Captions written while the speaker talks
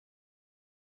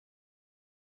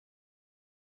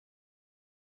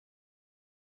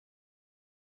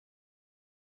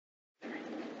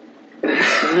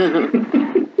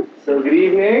So good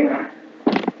evening.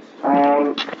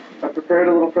 I prepared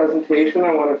a little presentation.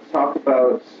 I wanted to talk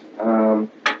about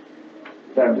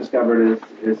that I've discovered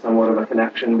is somewhat of a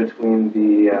connection between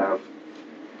the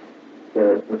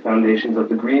foundations of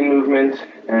the green movement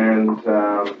and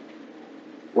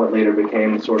what later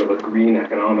became sort of a green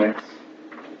economics,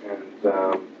 and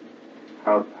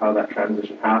how that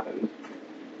transition happened.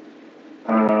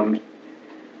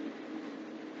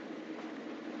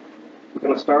 We're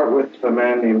going to start with a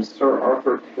man named Sir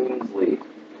Arthur Tinsley.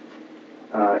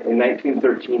 In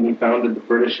 1913, he founded the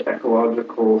British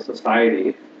Ecological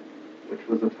Society, which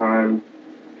was a time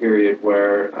period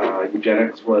where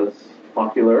eugenics was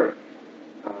popular.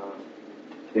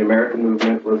 The American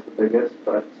movement was the biggest,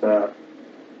 but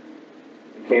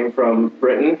it came from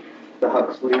Britain. The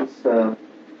Huxleys, I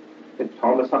think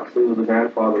Thomas Huxley was the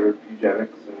grandfather of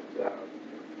eugenics, and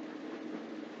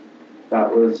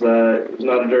that was it was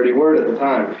not a dirty word at the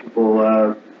time.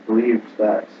 People believed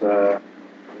that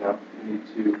you need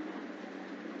to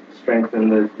strengthen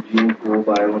the gene pool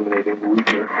by eliminating the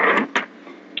weaker.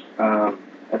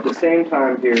 At the same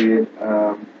time period,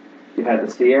 you had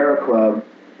the Sierra Club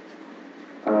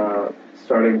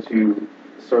starting to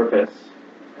surface,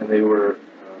 and they were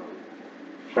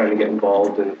trying to get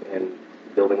involved in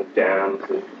building dams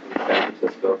in San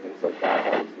Francisco, things like that.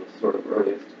 That was the sort of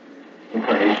earliest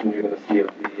incarnation you're going to see of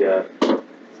the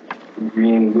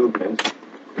green movement.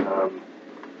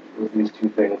 With these two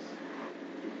things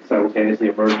simultaneously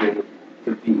emerging,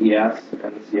 the BES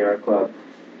and the Sierra Club.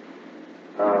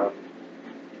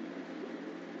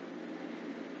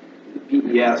 The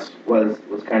BES was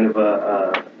kind of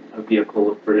a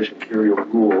vehicle of British imperial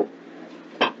rule.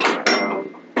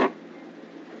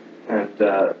 And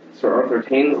Sir Arthur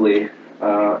Tinsley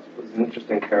was an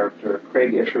interesting character.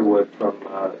 Craig Isherwood from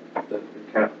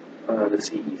the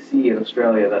CEC in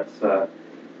Australia, that's a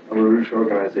LaRouche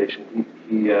organization,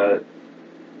 he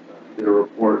did a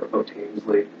report about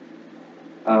Tinsley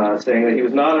saying that he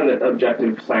was not an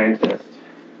objective scientist.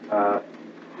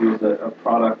 He was a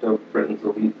product of Britain's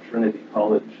elite Trinity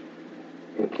College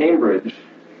in Cambridge.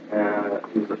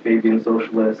 He was a Fabian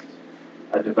socialist,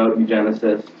 a devout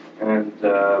eugenicist, and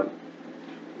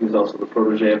he was also the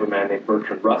protege of a man named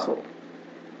Bertrand Russell,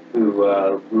 who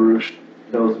LaRouche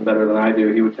knows him better than I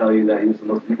do. He would tell you that he was the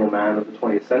most evil man of the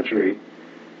 20th century,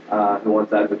 who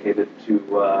once advocated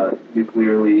to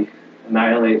nuclearly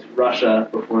annihilate Russia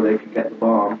before they could get the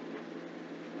bomb,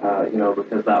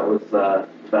 because that was the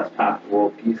best path to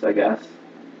world peace, I guess.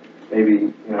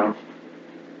 Maybe,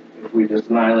 if we just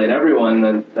annihilate everyone,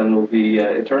 then we'll be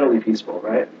eternally peaceful,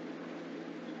 right?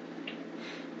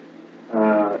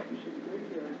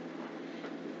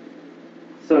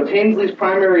 So Tinsley's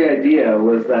primary idea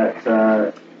was that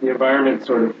the environment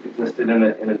sort of existed in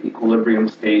an equilibrium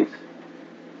state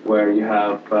where you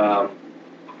have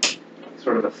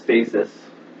sort of a stasis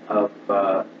of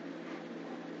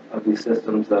these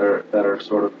systems that are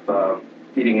sort of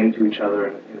feeding into each other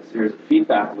in a series of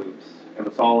feedback loops, and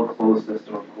it's all a closed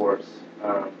system, of course.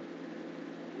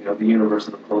 The universe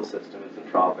of a closed system is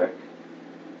entropic.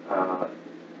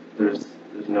 There's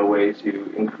no way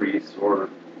to increase or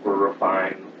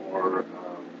refine or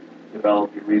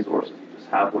develop your resources. You just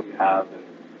have what you have,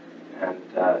 and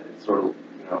it's sort of,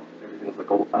 everything's like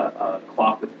a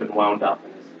clock that's been wound up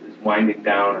and is winding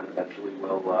down, and eventually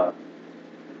will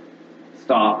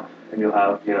stop, and you'll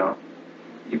have,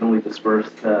 evenly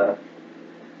dispersed,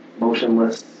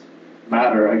 motionless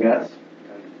matter, I guess.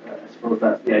 And I suppose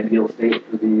that's the ideal state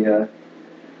for the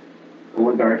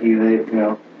oligarchy. They,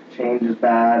 change is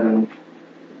bad, and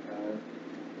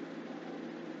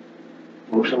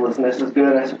motionlessness is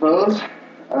good, I suppose.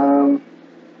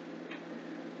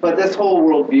 But this whole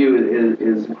worldview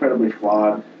is incredibly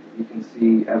flawed. You can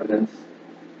see evidence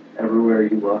everywhere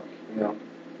you look.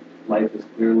 Life is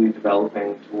clearly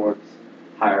developing towards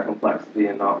higher complexity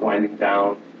and not winding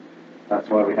down. That's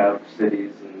why we have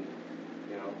cities and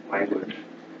language.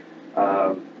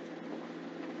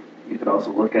 You could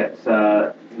also look at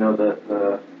the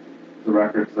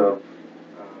records of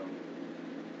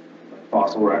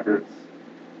fossil records.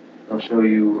 They'll show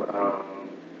you a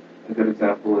good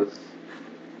example is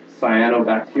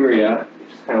cyanobacteria,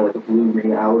 which is kind of like a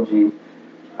blue-green algae.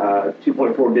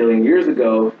 2.4 billion years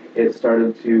ago, it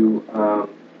started to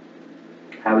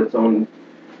have its own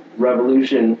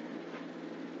revolution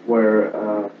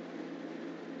where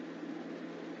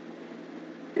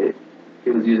it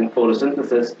was using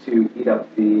photosynthesis to heat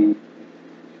up the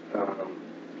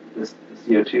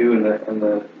CO2 and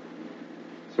the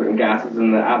certain gases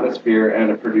in the atmosphere, and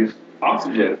it produced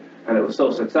oxygen. And it was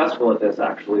so successful at this,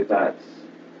 actually, that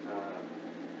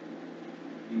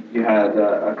you had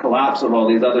a collapse of all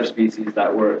these other species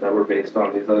that were based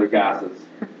on these other gases,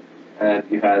 and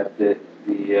you had the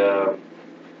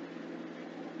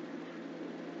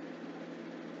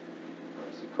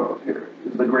what's it called here? It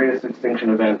was the greatest extinction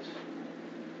event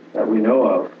that we know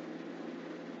of.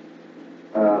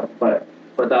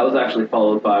 But that was actually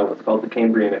followed by what's called the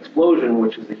Cambrian explosion,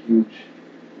 which is a huge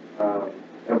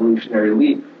evolutionary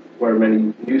leap where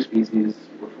many new species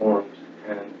were formed,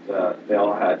 and they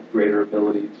all had greater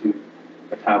ability to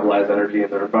metabolize energy in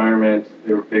their environment.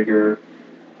 They were bigger.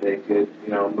 They could,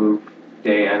 move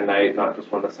day and night, not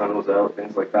just when the sun was out,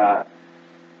 things like that.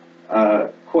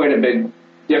 Quite a big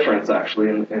difference, actually,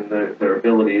 in their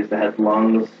abilities. They had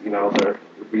lungs, they're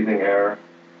breathing air,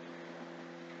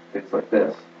 things like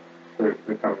this. They're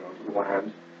coming onto the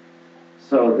land.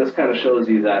 So this kind of shows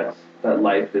you that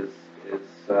life is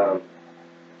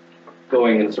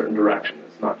going in a certain direction.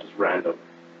 It's not just random,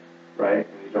 right?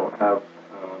 And you don't have.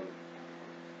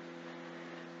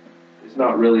 It's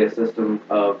not really a system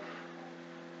of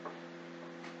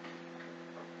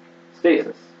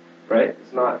stasis, right?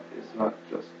 It's not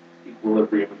just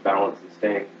equilibrium and balance and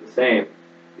staying the same.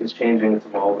 It's changing, it's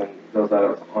evolving, it does that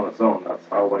on its own. That's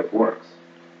how life works.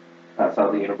 That's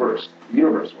how the universe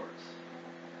works.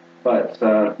 But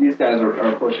these guys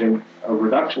are pushing a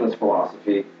reductionist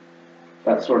philosophy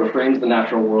that sort of frames the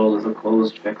natural world as a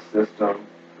closed, fixed system,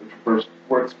 which first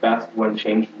works best when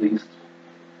changed least.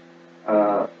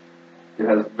 It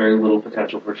has very little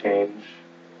potential for change,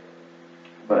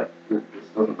 but this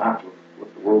doesn't match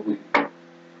with the world we,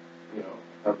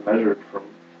 have measured from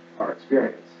our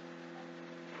experience.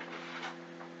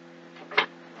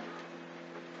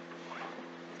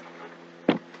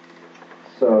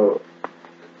 So,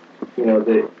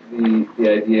 the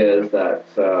idea is that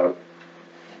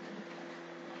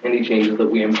any changes that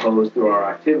we impose through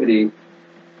our activity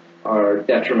are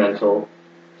detrimental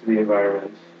to the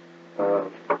environment,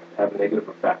 have a negative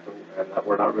effect, and that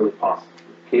we're not really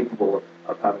capable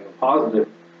of having a positive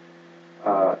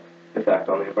effect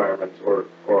on the environment or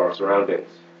our surroundings.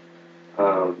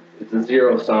 It's a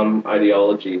zero-sum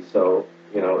ideology, so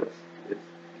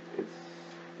it's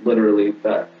literally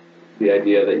the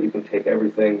idea that you can take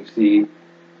everything you see,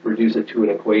 reduce it to an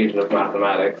equation of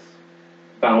mathematics,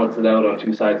 balance it out on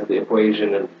two sides of the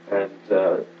equation, and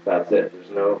that's it.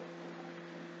 There's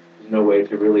no way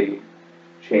to really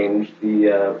change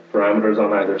the parameters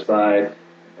on either side,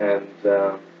 and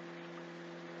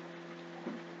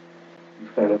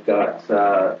you've kind of got,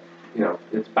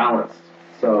 it's balanced.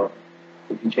 So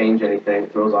if you change anything,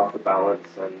 it throws off the balance,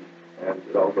 and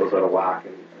it all goes out of whack,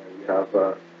 and you have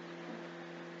a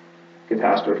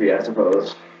catastrophe, I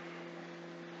suppose.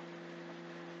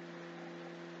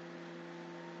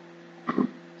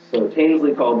 So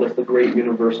Tainsley called this the great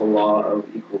universal law of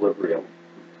equilibrium.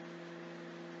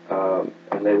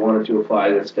 And they wanted to apply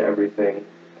this to everything,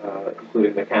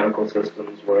 including mechanical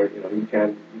systems, where you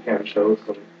can show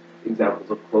some examples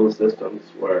of closed systems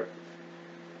where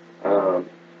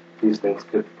these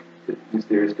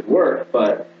theories could work.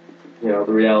 But the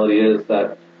reality is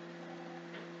that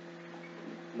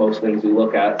most things you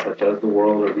look at, such as the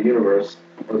world or the universe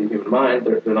or the human mind,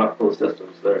 they're not closed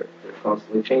systems. They're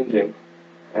constantly changing,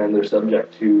 and they're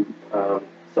subject to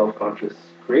self-conscious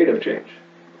creative change.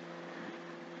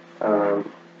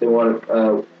 They wanted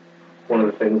one of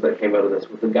the things that came out of this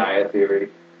was the Gaia theory.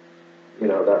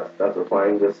 That's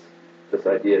applying this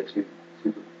idea to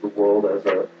the world as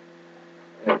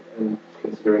and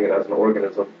considering it as an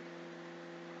organism.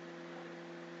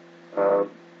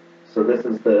 So this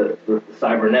is the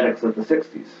cybernetics of the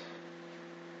 60s.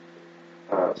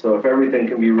 So if everything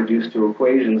can be reduced to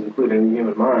equations, including the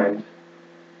human mind,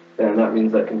 then that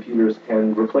means that computers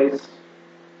can replace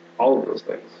all of those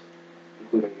things,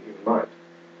 including the human mind.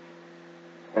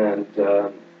 And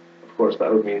of course, that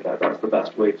would mean that that's the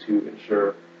best way to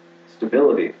ensure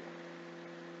stability,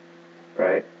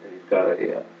 right? And you've got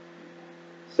a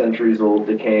centuries-old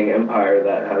decaying empire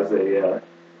that has a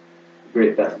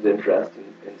great vested interest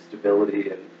in stability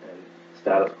and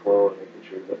status quo and making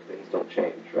sure that things don't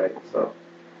change, right? So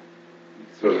you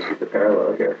can sort of see the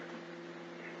parallel here.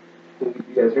 You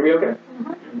guys hear me okay?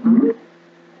 Mm-hmm.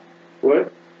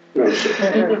 What? No.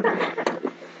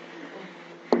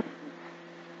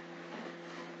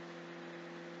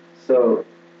 So,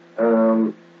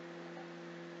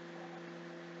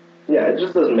 yeah, it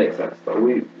just doesn't make sense, though.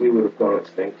 We would have gone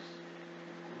extinct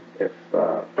if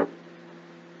there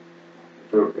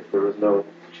was no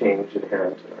change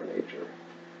inherent in our nature.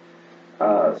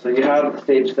 So you have the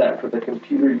stage set for the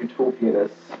computer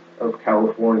utopianists of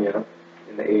California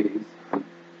in the 80s.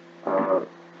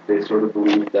 They sort of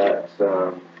believed that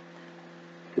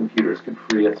computers could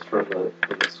free us from the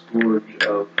scourge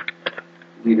of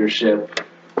leadership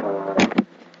and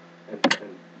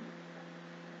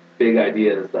big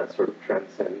ideas that sort of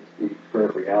transcend the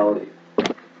current reality.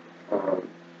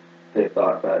 They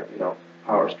thought that,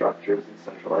 power structures and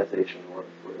centralization were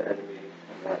the enemy,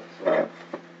 and that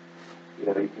you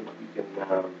can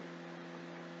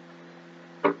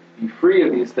be free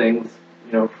of these things,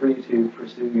 free to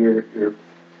pursue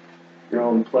your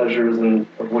own pleasures and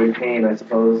avoid pain, I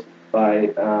suppose,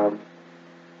 by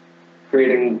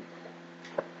creating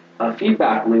a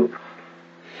feedback loop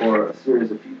or a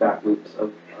series of feedback loops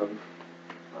of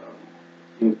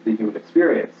the human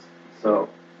experience. So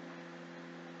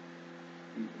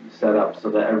you set up so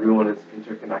that everyone is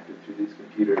interconnected through these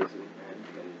computers and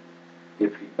can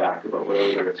give feedback about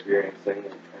whatever they're experiencing,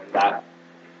 and that,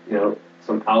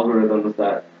 some algorithms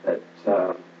that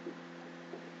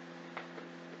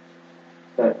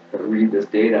read this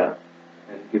data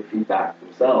and give feedback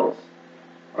themselves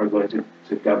are going to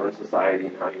govern society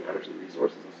and how you manage the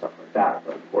resources and stuff like that.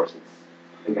 But of course, it's,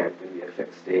 again, going to be a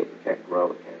fixed state. It can't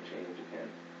grow, it can't change, it can't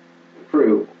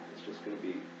improve. It's just going to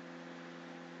be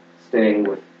staying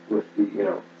with the,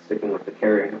 sticking with the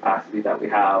carrying capacity that we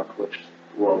have, which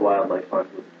the World Wildlife Fund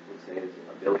would say is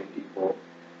 1 billion people.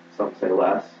 Some say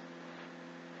less.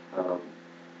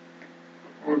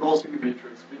 We've all seen the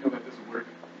Matrix. We know that doesn't work.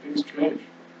 Things change.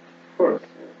 Of course.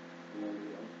 Yeah.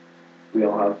 We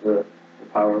all have the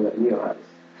power that Neo has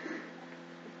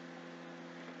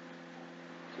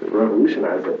to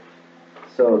revolutionize it.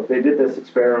 So they did this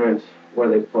experiment where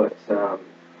they put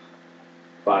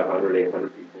 500,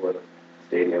 800 people in a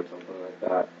stadium, something like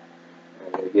that,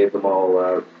 and they gave them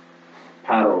all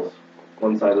paddles.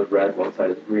 One side is red, one side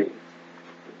is green.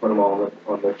 They put them all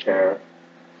on the chair,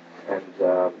 and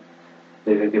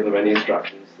they didn't give them any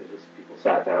instructions. People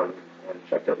sat down and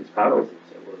checked out these paddles and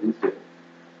said, "What do these do?"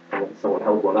 And then someone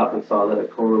held one up and saw that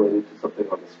it correlated to something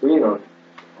on the screen on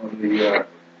the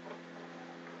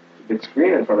big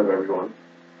screen in front of everyone.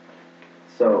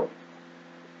 So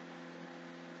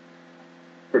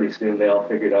pretty soon they all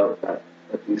figured out that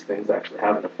these things actually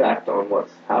have an effect on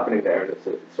what's happening there, and it's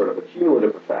sort of a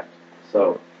cumulative effect.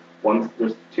 So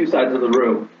there's two sides of the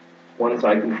room. One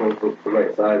side controls the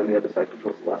right side, and the other side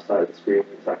controls the left side of the screen.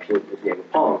 It's actually the game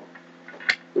of Pong,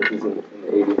 which is in the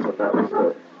 80s when that was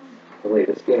the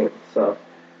latest game. So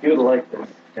you would like this.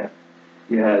 Yeah.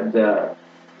 You had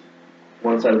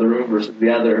one side of the room versus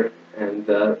the other, and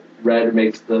red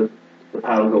makes the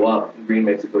paddle go up, and green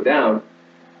makes it go down.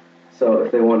 So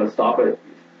if they want to stop it,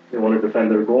 they want to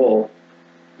defend their goal,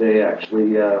 they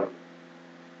actually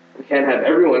we can't have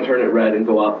everyone turn it red and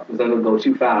go up, because then it'll go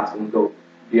too fast and go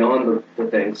beyond the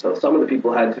thing. So some of the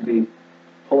people had to be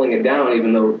pulling it down,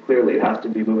 even though clearly it has to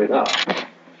be moving up.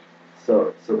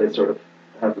 So they sort of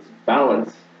have this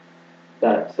balance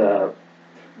that. But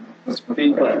they just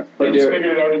figured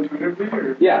it out intuitively,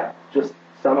 or? Yeah, just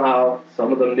somehow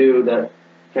some of them knew that you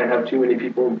can't have too many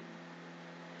people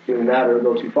doing that or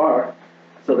go too far.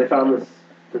 So they found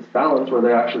this balance where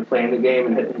they're actually playing the game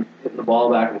and hitting the ball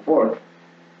back and forth,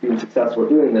 being successful at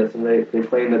doing this, and they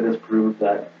claim that this proved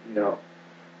that,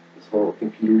 this whole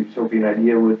computer utopian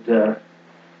idea would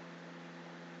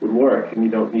work, and you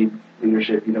don't need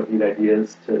leadership, you don't need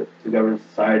ideas to govern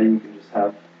society. You can just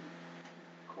have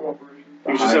cooperation.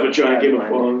 You just have a giant game of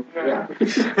Pong. Yeah.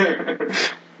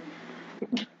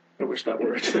 I wish that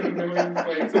worked.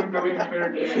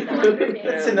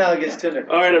 It's analogous to it.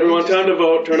 All right, everyone, time to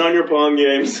vote. Turn on your Pong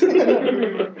games. Pretty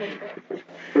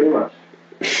much.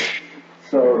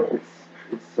 So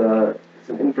it's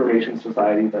an information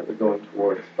society that they're going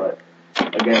towards, but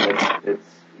again,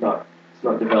 it's not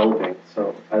developing.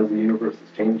 So as the universe is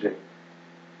changing,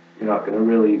 you're not going to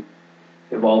really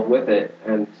evolve with it,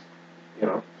 and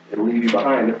it'll leave you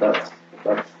behind if that's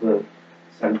the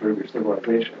center of your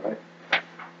civilization, right?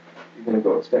 You're going to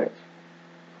go extinct.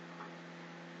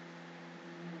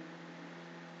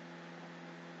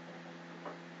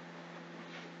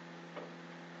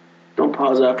 Don't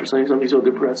pause after saying something so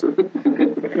depressive.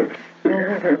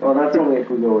 Well, that's only if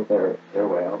we go with their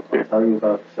way. I'll tell you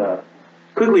about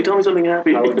Quickly, tell me something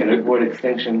happy. how we can avoid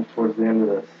extinction towards the end of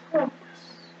this.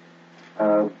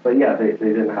 But yeah, they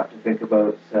didn't have to think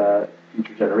about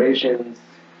future generations.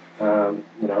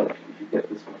 If you get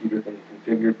this computer thing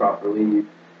configured properly, you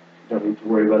don't need to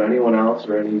worry about anyone else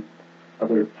or any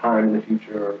other time in the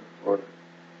future or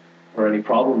any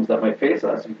problems that might face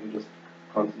us. You can just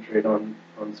concentrate on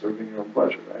serving your own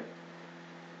pleasure, right?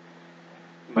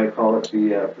 You might call it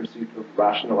the pursuit of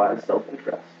rationalized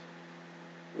self-interest,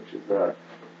 which is an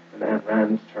Ayn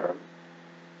Rand term.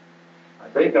 I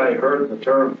think I heard the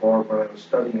term for it when I was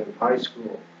studying in high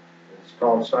school It's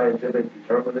called scientific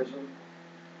determinism.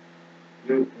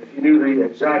 If you knew the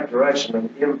exact direction and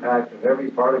impact of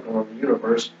every particle in the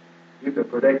universe, you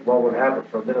could predict what would happen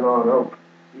from then on out.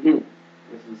 Mm-hmm.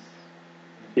 This is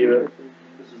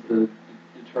the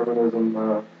determinism,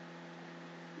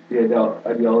 the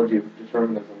ideology of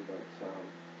determinism, but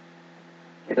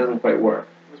it doesn't quite work.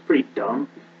 It's pretty dumb.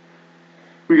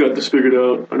 We got this figured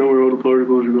out. I know where all the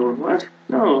particles are going. What?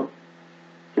 No.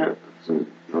 Can't. I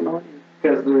don't know.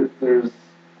 Because there's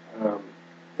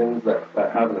things that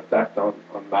have an effect on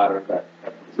matter that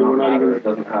does not matter. It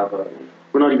doesn't have a.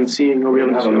 We're not even seeing. Or we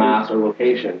haven't have a mass or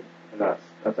location, and that's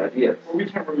ideas. Well, we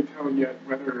can't really tell yet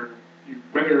whether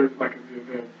like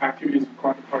the activities of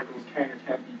quantum particles can or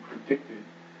can't be predicted.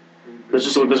 This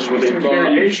is what they thought.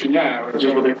 Variation, yeah. That's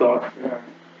just what they thought. Yeah.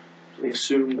 So they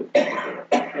assumed that.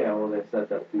 Yeah, well, they said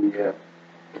that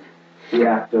the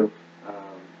act of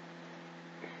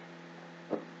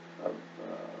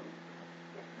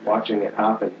watching it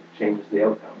happen changes the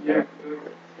outcome. Yeah. So,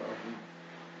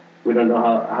 we don't know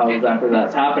how exactly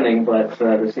that's happening, but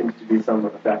there seems to be some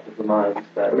effect of the mind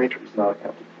that is not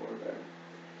accounted for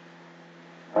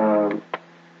there.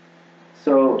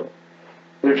 So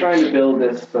they're trying to build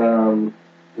this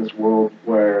this world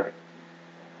where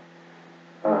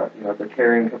the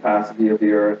carrying capacity of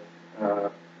the Earth,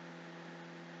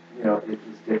 it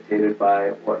is dictated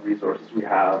by what resources we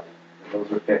have, and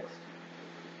those are fixed.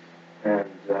 And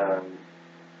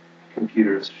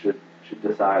computers should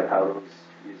decide how those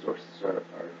resources are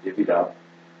divvied up,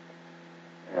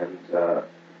 and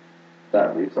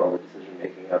that leaves all the decision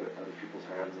making out of other people's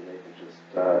hands, and they can just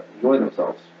enjoy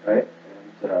themselves, right?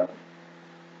 And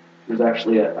there's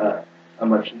actually a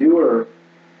much newer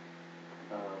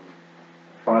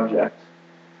project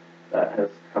that has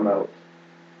come out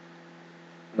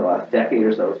in the last decade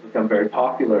or so. It's become very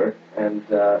popular, and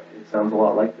it sounds a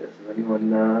lot like this. Does anyone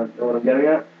know what I'm getting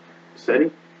at?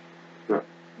 SETI?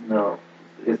 No.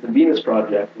 It's the Venus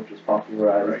Project, which was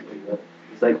popularized in the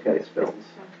Zeitgeist films.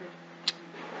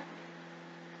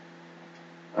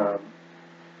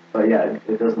 But yeah,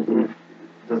 it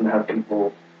doesn't have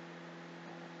people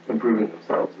improving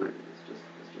themselves.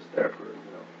 It's just there for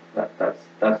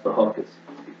that's the hook. Is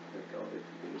people think, oh, if you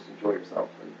can just enjoy yourself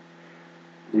and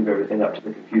leave everything up to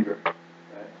the computer. Right?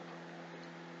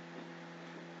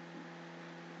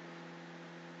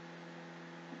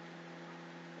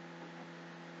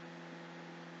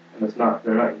 And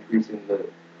they're not increasing the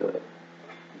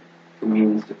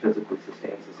means to physically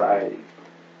sustain society.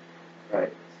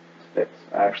 Right? It's fixed.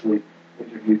 I actually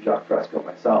interviewed Jacques Fresco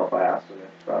myself. I asked him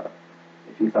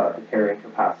if he thought the carrying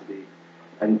capacity,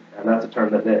 and that's a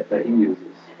term that he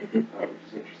uses, which is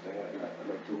interesting. I'd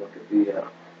like to look at the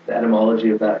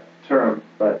etymology of that term,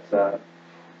 but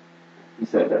he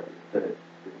said that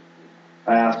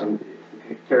I asked him if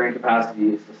the carrying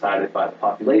capacity is decided by the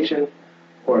population,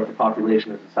 or if the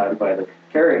population is decided by the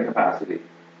carrying capacity,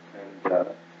 and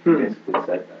he basically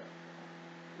said that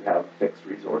we have fixed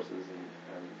resources, and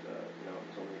there's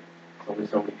only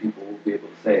so many people will be able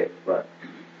to save, but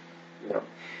we'll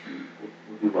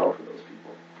do well for those people.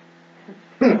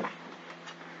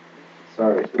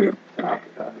 Sorry to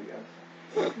Africa, I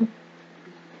guess.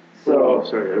 So,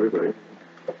 sorry, everybody.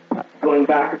 Going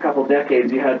back a couple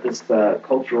decades, you had this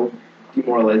cultural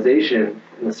demoralization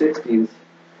in the 60s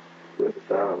with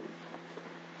the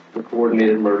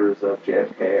coordinated murders of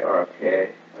JFK,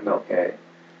 RFK, MLK,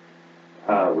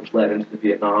 which led into the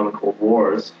Vietnam and Cold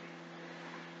Wars.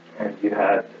 And you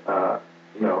had, a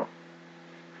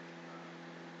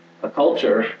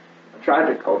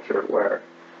tragic culture where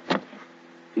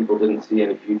people didn't see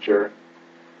any future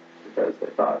because they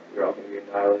thought we were all going to be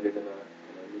annihilated in a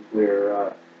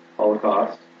nuclear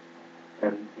holocaust.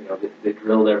 And, they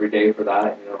drilled every day for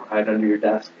that, hide under your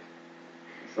desk.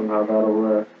 Somehow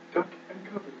that'll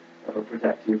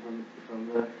protect you from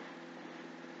the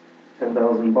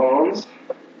 10,000 bombs.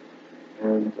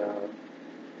 And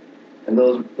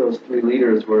those three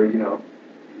leaders were, these are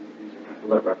people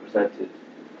that represented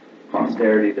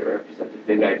posterity, that represented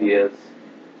big ideas,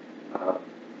 a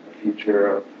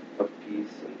future of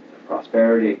peace and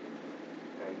prosperity,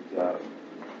 and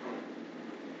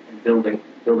building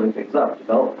things up,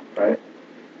 development, right?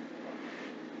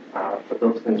 But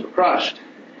those things were crushed,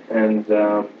 and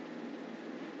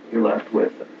you're left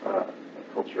with a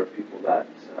culture of people that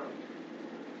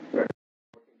they're working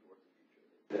towards a future.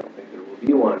 They don't think there will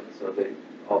be one, so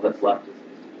all that's left is to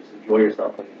just enjoy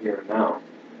yourself in the here and now.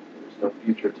 There's no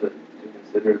future to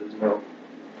consider. There's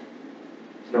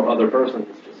no other person.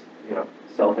 It's just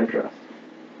self-interest,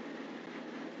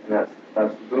 and that's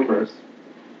the boomers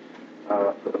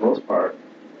for the most part.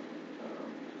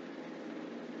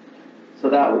 So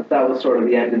that was sort of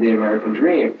the end of the American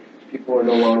dream. People are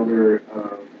no longer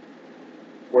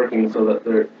working so that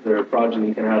their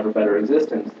progeny can have a better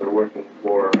existence. They're working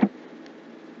for,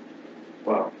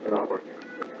 well, they're not working.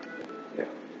 Yeah.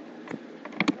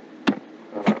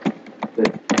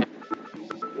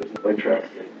 There's no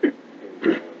interest in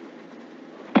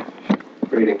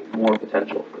creating more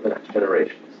potential for the next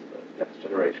generation, so that the next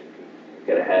generation can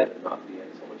get ahead and not be in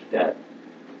so much debt,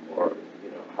 or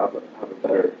have a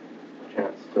better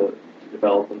chance to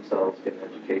develop themselves, get an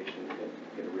education,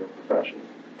 get a real profession.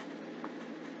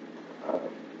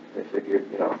 They figured,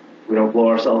 if we don't blow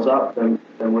ourselves up, then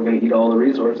we're going to eat all the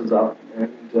resources up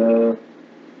and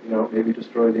maybe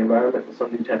destroy the environment with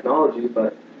some new technology,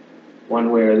 but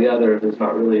one way or the other, there's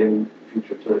not really any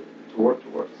future to work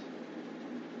towards.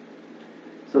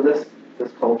 So this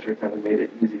culture kind of made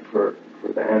it easy for the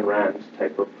Ayn Rand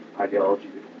type of ideology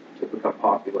to become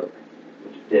popular,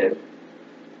 which it did.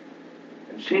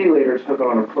 And she later took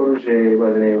on a protege by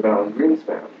the name of Alan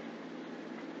Greenspan,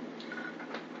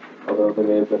 although there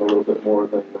may have been a little bit more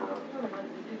than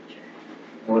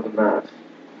that.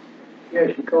 Yeah,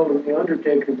 she called him the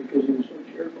Undertaker because he was so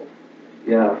cheerful.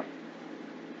 Yeah.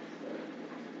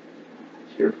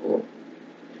 Cheerful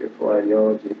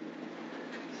ideology.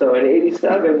 So in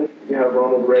 '87, you have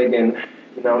Ronald Reagan.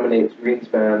 He nominates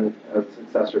Greenspan as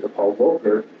successor to Paul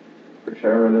Volcker for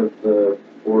chairman of the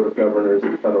Board of Governors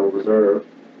of the Federal Reserve.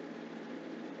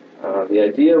 The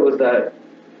idea was that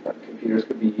computers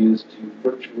could be used to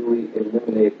virtually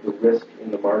eliminate the risk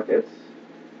in the markets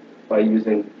by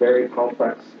using very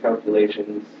complex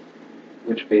calculations,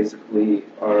 which basically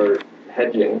are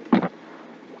hedging,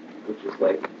 which is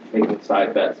like making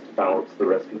side bets to balance the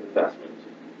risk of investment.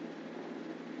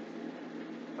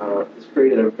 This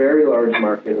created a very large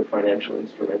market of financial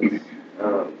instruments,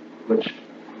 which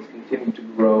has continued to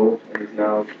grow and is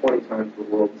now 20 times the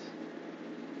world's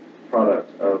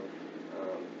product of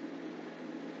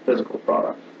physical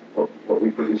product. What we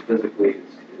produce physically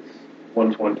is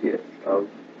 1/20th of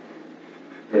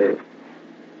the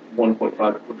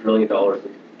 $1.5 quadrillion of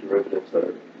derivatives that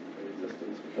are in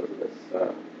existence because of this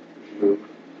move.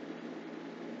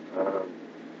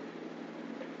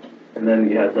 And then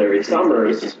you had Larry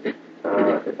Summers,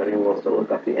 if anyone wants to look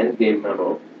up the Endgame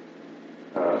memo,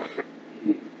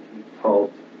 he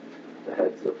called the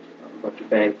heads of a bunch of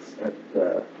banks and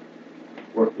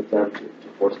worked with them to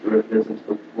force derivatives into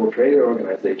the World Trade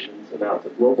Organization, so now it's a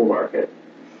global market,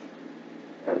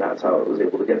 and that's how it was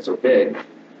able to get so big.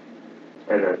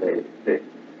 And then they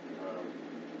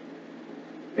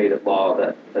made it law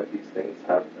that these things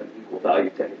have an equal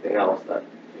value to anything else, that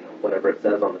whatever it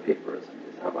says on the paper is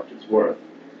how much it's worth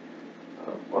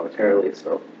monetarily.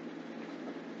 So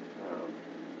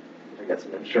I guess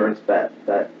an insurance bet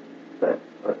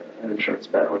an insurance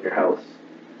bet on your house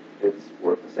is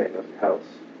worth the same as your house,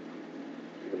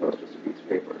 even though it's just a piece of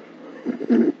paper.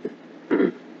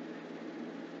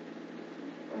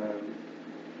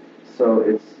 So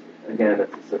it's a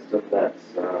system that's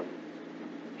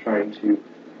trying to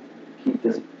keep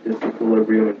this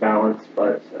equilibrium and balance,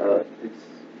 but it's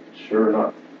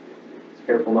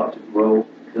careful not to grow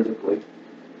physically.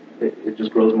 It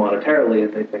just grows monetarily,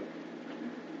 and they think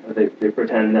they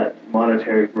pretend that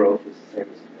monetary growth is the same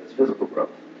as physical growth.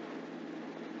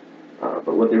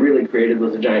 But what they really created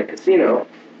was a giant casino,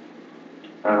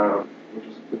 which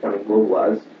is becoming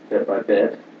globalized bit by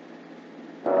bit.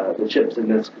 The chips in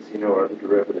this casino are the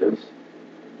derivatives,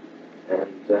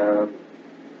 and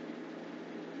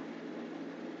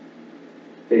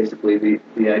basically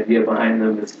the idea behind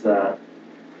them is, I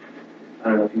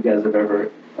don't know if you guys have ever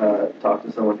talked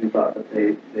to someone who thought that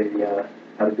they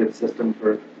had a good system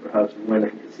for how to win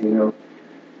at a casino.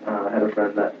 I had a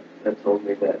friend that told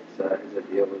me that his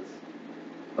idea was,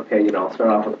 okay, I'll start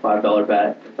off with a $5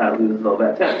 bet. If that loses, I'll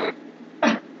bet 10.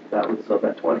 If that loses, I'll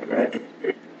bet 20, right?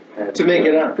 And, To make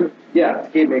it up. Yeah,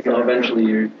 so eventually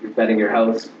you're betting your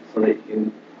house so that you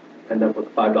can end up with a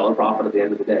 $5 profit at the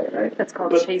end of the day, right? That's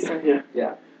called chasing.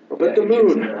 Yeah. Bet the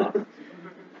moon.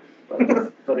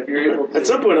 But if you're able to... At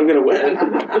some point I'm going to win.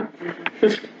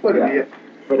 But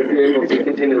if you're able to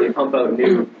continually pump out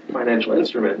new financial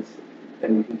instruments,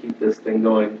 and you can keep this thing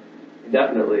going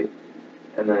indefinitely,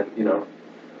 and then,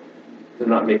 they're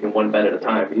not making one bet at a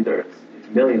time either. It's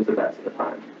millions of bets at a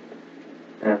time.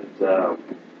 And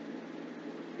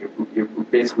you're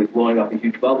basically blowing up a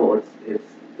huge bubble.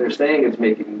 They're saying it's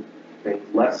making things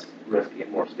less risky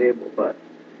and more stable, but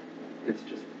it's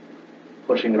just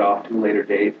pushing it off to a later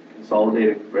date,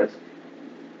 consolidating the risk,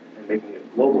 and making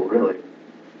it global, really.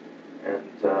 And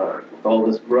with all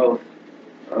this growth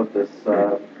of this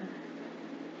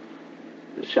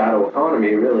shadow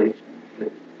economy, really,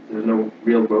 there's no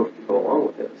real growth to go along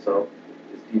with it. So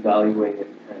it's devaluing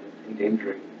and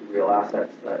endangering the real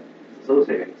assets that it's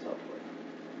associating itself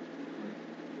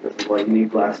with. This is why you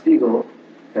need Glass-Steagall,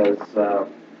 because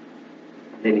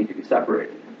they need to be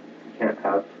separated. You can't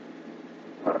have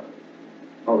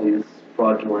all these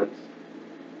fraudulent,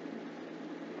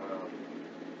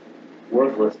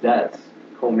 worthless debts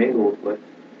commingled with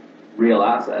real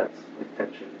assets like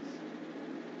pensions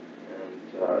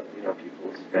and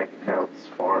people's bank accounts,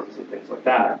 farms, and things like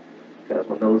that. Because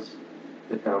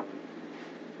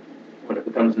when it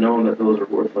becomes known that those are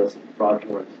worthless and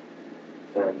fraudulent,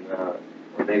 then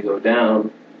when they go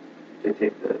down, they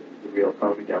take the real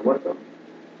economy down with them.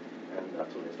 And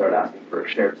that's when they start asking for a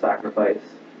shared sacrifice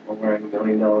while wearing $1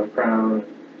 million crown,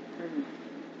 and,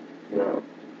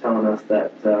 telling us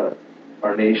that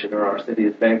our nation or our city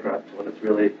is bankrupt when it's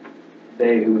really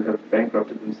they who have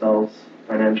bankrupted themselves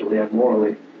financially and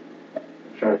morally,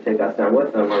 trying to take us down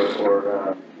with them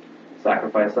or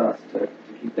sacrifice us to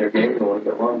keep their game going a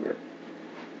bit longer.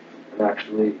 And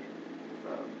actually,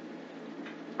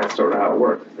 that's sort of how it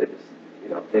works. They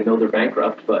just, they know they're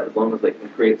bankrupt, but as long as they can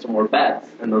create some more bets,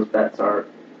 and those bets are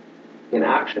in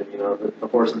action, the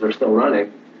horses are still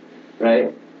running,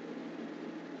 right?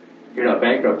 You're not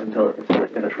bankrupt until they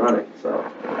finish running. So,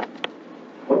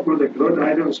 What were the good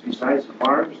items besides the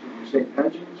farms? Did you say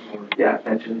pensions? Or? Yeah,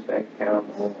 pensions, bank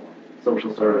accounts,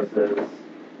 social services,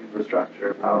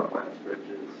 infrastructure, power plants,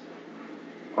 bridges,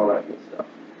 all that good stuff.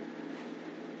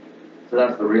 So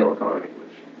that's the real economy,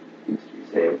 which needs to be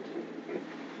saved and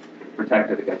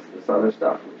protected against this other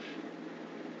stuff, which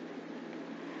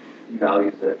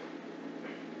devalues it.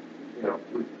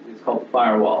 It's called the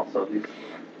firewall. So these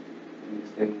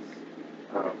things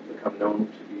become known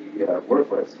to be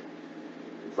worthless.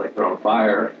 It's like they're on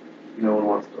fire. No one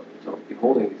wants to be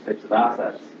holding these types of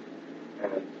assets,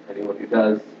 and anyone who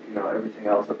does, everything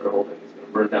else that they're holding is going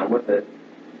to burn down with it.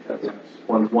 Because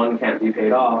once one can't be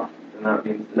paid off, then that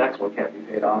means the next one can't be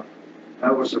paid off.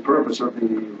 That was the purpose of the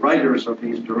writers of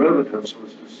these derivatives,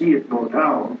 was to see it go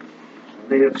down.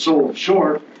 They had sold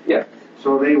short, Yeah.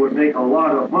 so they would make a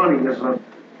lot of money as the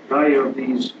value of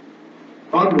these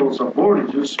bundles of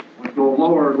mortgages would go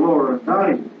lower and lower in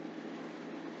value.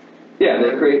 Yeah,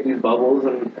 they create these bubbles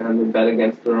and they bet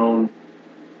against their own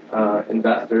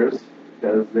investors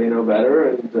because they know better,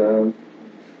 and The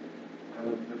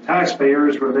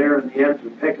taxpayers were there in the end to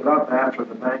pick it up after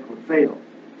the bank would fail.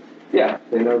 yeah,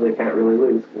 they know they can't really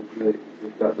lose because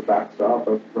they've got the backstop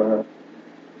of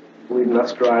bleeding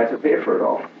us dry to pay for it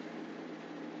all.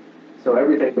 So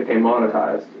everything became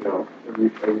monetized.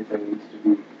 Everything needs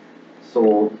to be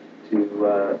sold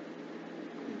to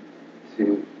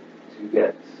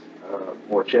get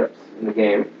more chips in the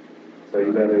game. So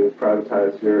you got to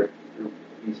privatize your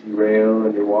BC Rail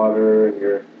and your water and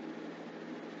your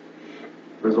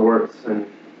resorts and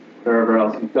wherever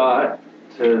else you've got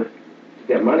to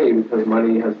get money, because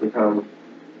money has become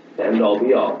the end-all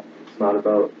be-all. It's not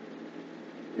about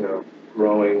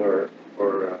growing or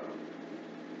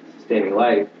sustaining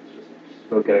life. It's just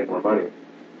about getting more money.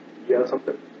 Do you have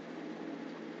something?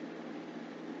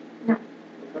 No.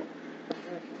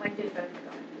 I did both.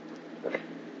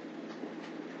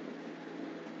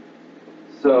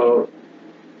 So,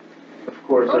 of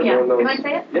course, Oh, yeah. everyone knows. Can I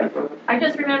say it? Yeah, go ahead. I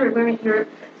just remembered when you were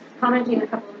commenting a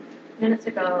couple of minutes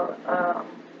ago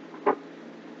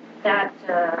that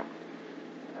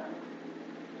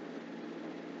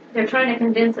they're trying to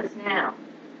convince us now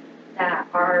that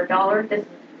our dollar, this is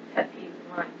a pet peeve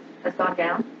of mine, has gone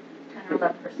down 10 or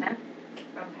 11%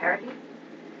 from parity.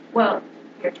 Well,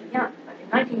 you're too young, but in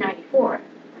 1994,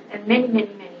 and many,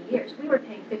 many, many years, we were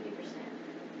paying 50%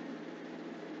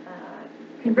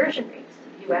 conversion rates to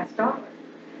the U.S. dollar.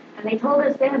 And they told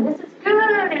us then, this is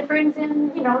good, it brings in,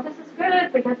 this is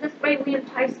good, because this way we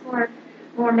entice more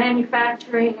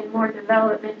manufacturing and more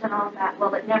development and all that.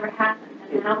 Well, it never happened,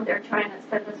 and now they're trying to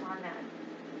send us on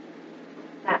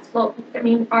that slope. I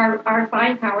mean, our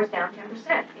buying power is down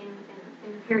 10%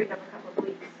 in a period of a couple of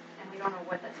weeks, and we don't know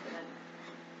what that's going to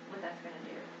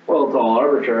do. Well, it's all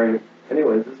arbitrary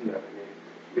anyways, isn't it? I mean,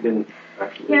 we didn't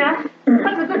actually... Yeah,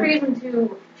 that's a good reason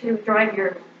to drive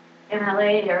your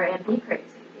MLA or MP crazy,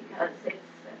 because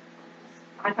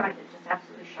I find it just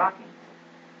absolutely shocking.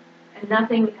 And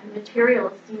nothing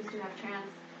material seems to have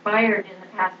transpired in the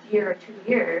past year or 2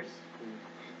 years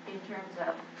in terms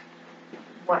of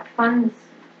what funds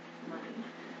money.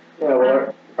 Yeah,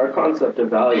 well, our concept of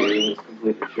value is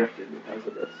completely shifted because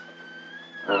of this.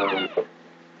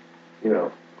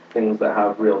 Things that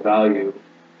have real value,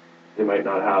 they might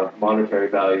not have monetary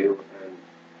value,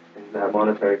 and that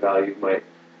monetary value might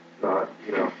not,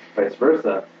 vice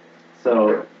versa.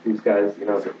 So these guys, you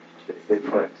know, they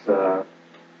put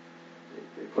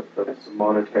the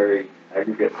monetary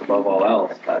aggregates above all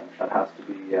else. That has to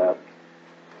be, you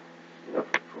know,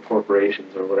 for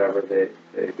corporations or whatever. They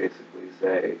basically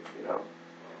say, you know,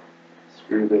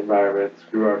 screw the environment,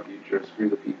 screw our future, screw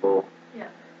the people. Yeah.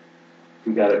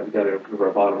 We got to improve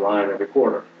our bottom line every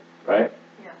quarter, right?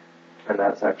 Yeah. And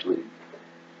that's actually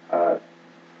a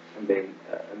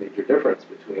major difference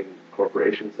between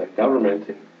corporations and government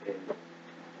in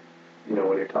you know,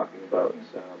 when you're talking about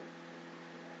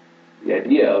the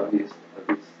idea of these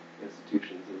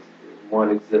institutions is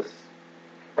one exists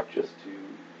just to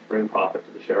bring profit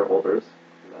to the shareholders,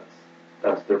 and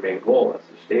that's their main goal, that's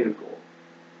their stated goal.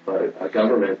 But a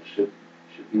government should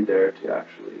be there to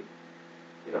actually,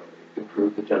 you know,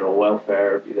 improve the general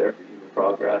welfare, be there for human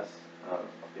progress,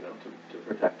 you know, to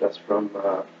protect us from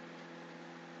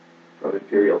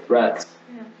imperial threats,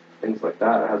 things like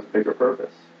that. It has a bigger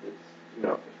purpose. It's, you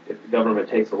know, if the government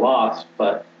takes a loss,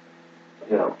 but,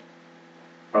 you know,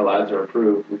 our lives are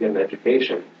improved, we get an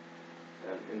education,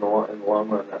 and in the long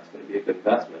run, that's going to be a good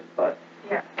investment. But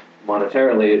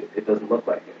monetarily, it doesn't look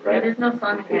like it, right? Yeah, there's no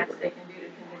song and dance they can do to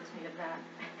convince me of that.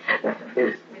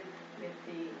 with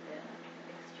the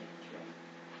exchange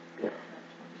rate.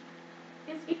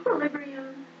 Yeah. Is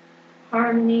equilibrium,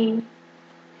 harmony, and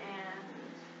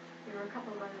there are a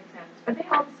couple of other examples. Are they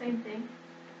all the same thing?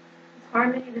 Is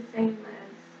harmony the same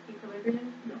as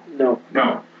equilibrium? No.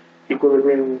 No.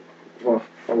 Equilibrium, well,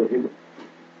 follow you.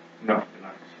 No, they're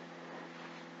not.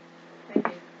 Thank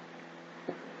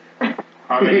you.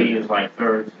 Harmony is like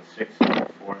thirds and sixths and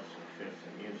fourths and fifths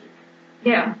in music.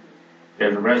 Yeah.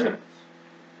 There's a resonance,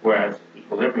 whereas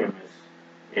equilibrium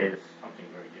is something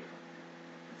very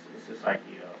different. It's this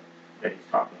idea that he's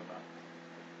talking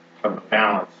about of a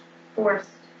balance. Forced.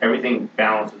 Everything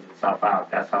balances itself out.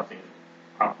 That's how things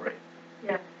operate.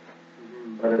 Yeah.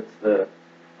 But it's the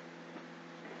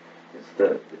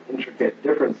intricate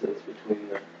differences between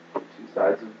the two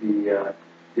sides of the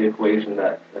equation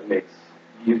that makes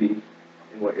beauty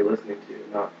in what you're listening to,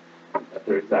 not that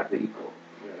they're exactly equal.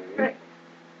 You know what I mean? Right.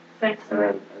 Thanks. And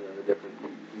then the difference you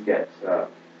can get,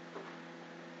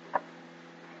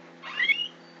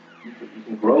 you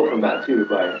can grow from that too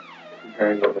by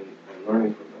comparing them and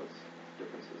learning from those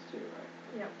differences too,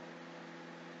 right?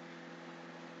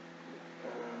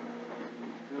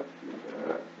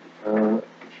 Yeah.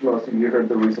 Most of you heard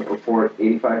the recent report,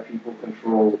 85 people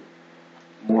control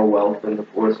more wealth than the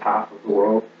poorest half of the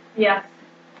world. Yes.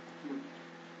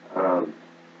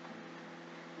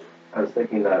 I was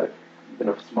thinking that even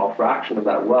a small fraction of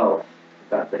that wealth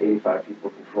that the 85 people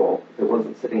control, if it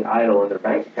wasn't sitting idle in their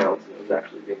bank accounts and it was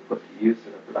actually being put to use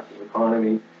in a productive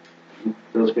economy,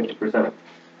 those 50%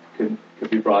 could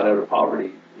be brought out of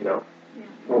poverty, you know. Yeah.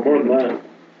 Well, more than that.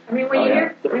 I mean, when you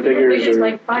hear The when figures figures are-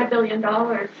 like $5 billion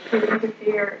could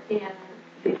interfere in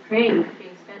the trade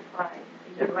being spent by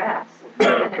the U.S.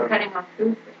 and they're cutting off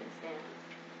food for instance.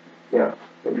 Yeah,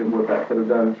 maybe what that could have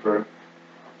done for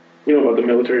You know about the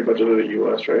military budget of the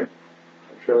U.S., right?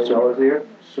 $1 trillion a year.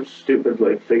 Some stupid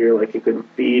like figure like you could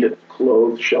feed,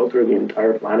 clothe, shelter the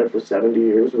entire planet for 70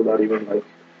 years without even like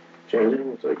changing.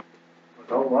 It's like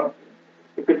Oh, what?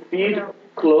 you could feed,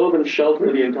 clothe, and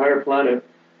shelter the entire planet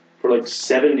for like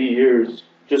 70 years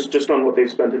just on what they've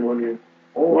spent in 1 year.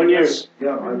 Oh, 1 year, yes.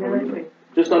 Yeah, I believe it.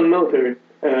 just on the military.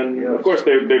 And Yes. of course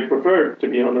they prefer to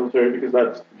be on military because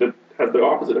that has the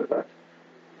opposite effect.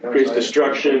 Yes, Creates I-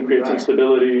 destruction, creates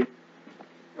instability.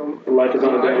 Life is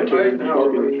on a downturn. Eisenhower,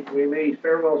 we made his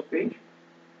farewell speech.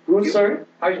 Who's sorry?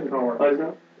 Eisenhower.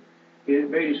 Eisenhower? He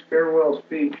made his farewell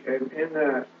speech, and in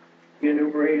that, he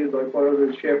enumerated like what are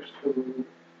the ships and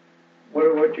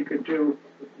what you could do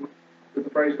with the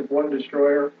price of one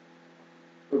destroyer,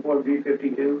 with one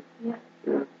B-52. Yeah.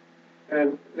 Yeah.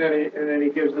 And then he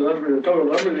gives the total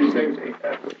number of these things.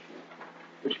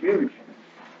 It's huge.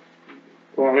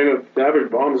 Well, I mean, the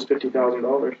average bomb is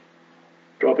 $50,000.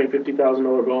 Dropping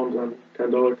 $50,000 bombs on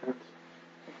 $10 tents.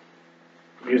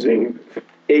 Using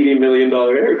 $80 million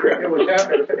aircraft.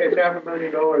 It's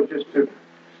 $500,000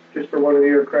 just for one of the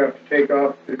aircraft to take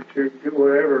off to do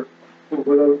whatever,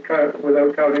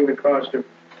 without counting the cost of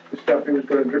the stuff he was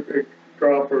going to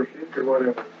drop or shoot or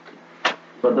whatever.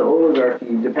 But the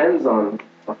oligarchy depends on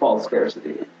a false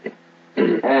scarcity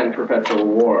and perpetual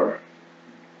war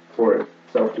for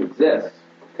itself to exist.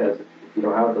 Because if you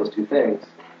don't have those two things,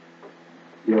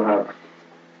 you don't have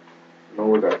an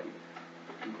oligarchy.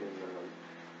 You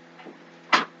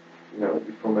can,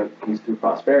 you foment peace through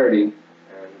prosperity, and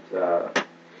you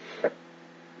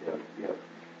have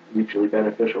mutually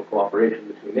beneficial cooperation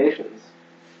between nations,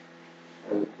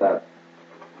 and that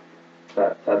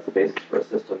that's the basis for a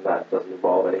system that doesn't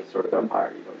involve any sort of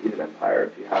empire. You don't need an empire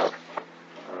if you have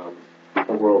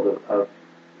a world of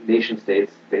nation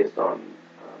states based on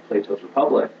Plato's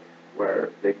Republic, where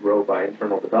they grow by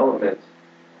internal development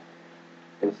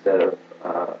instead of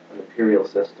an imperial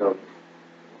system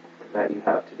that you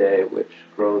have today, which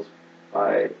grows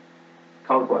by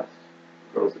conquest,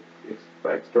 grows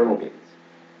by external means.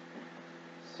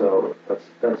 So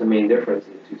that's a main difference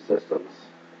in the two systems.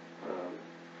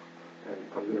 And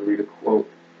I'm going to read a quote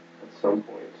at some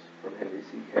point from Henry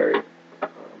C. Carey, which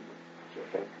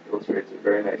I think illustrates it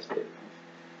very nicely.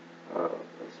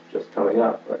 It's just coming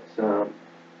up, but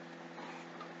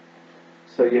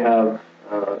so you have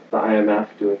the IMF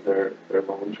doing their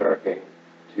loan sharking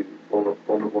to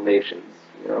vulnerable nations.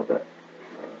 You know that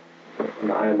and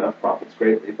the IMF profits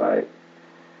greatly by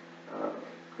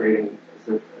creating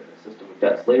a system of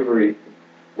debt slavery,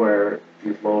 where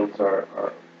these loans are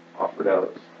offered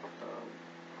out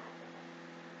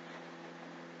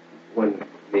when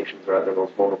nations are at their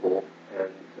most vulnerable,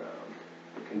 and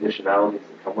the conditionalities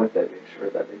that come with it make sure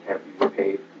that they can't be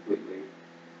repaid completely.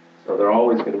 So they're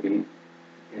always going to be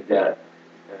in debt,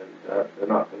 and they're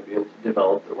not going to be able to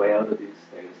develop their way out of these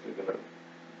things. They're going to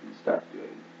be stuck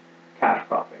doing cash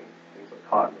cropping, things like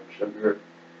cotton and sugar.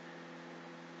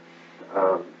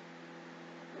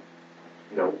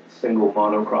 Single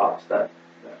monocrops that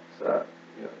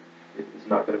is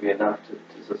not going to be enough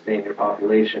to sustain your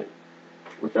population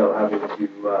without having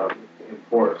to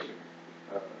import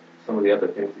some of the other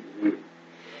things that you need.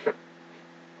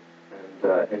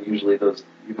 And usually those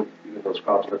even those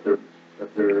crops that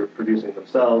they're producing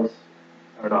themselves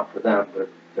are not for them,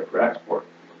 they're for export.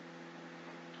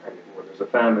 And when there's a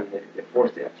famine, they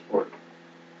force the export,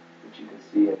 which you can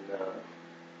see in the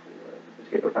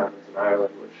potato famines in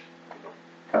Ireland, which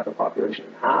cut the population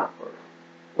in half, or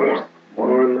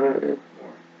more than that. Yeah.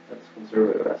 That's a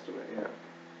conservative estimate, yeah.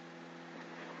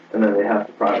 And then they have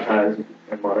to privatize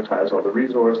and monetize all the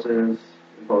resources,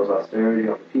 impose austerity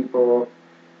on the people,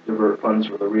 divert funds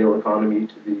from the real economy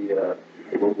to the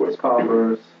globalist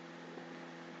coffers.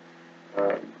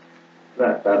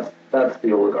 That's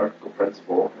the oligarchical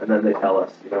principle. And then they tell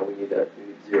us, we need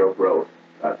zero growth.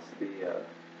 That's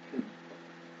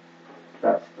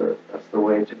the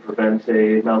way to prevent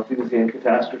a Malthusian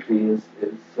catastrophe is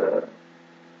to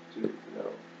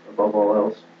above all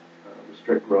else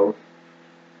restrict growth,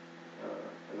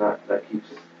 and that keeps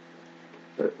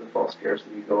the false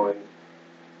scarcity going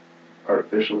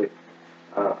artificially.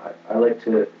 I like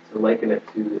to liken it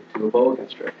to a boa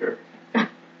constrictor,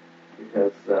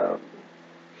 because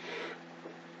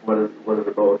what does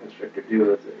a boa constrictor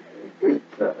do? Is it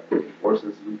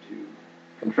forces you to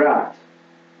contract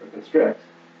or constrict,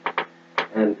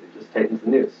 and it just tightens the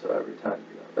noose. So every time,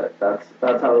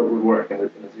 that's how it would work in a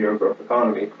zero growth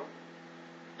economy.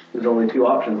 There's only two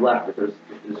options left. If there's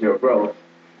zero growth,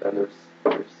 then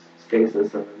there's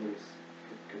stasis, and then there's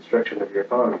constriction of your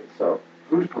economy. So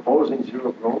who's proposing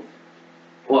zero growth?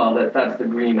 Well, that's the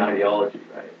green ideology,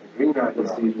 right? The green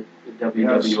ideology. See the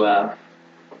WWF.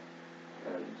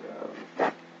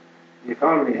 And the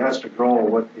economy has to grow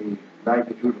with the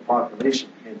magnitude of population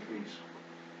increase.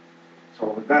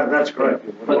 So that's correct.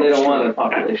 But they don't want a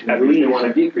population increase. They want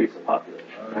a decrease in population,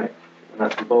 right? And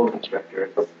that's the boa constrictor.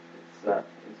 It's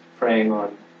preying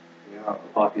on the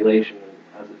population,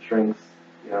 and as it shrinks,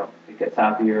 it gets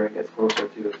happier, it gets closer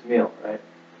to its meal, right?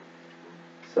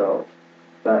 So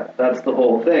that's the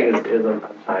whole thing. Is I'm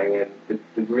tying in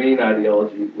the green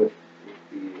ideology with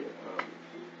the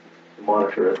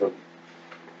monetarism,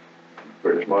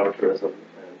 British monetarism,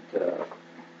 and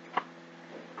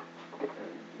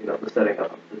the setting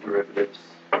up of the derivatives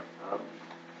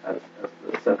as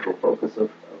the central focus of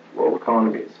world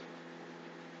economies.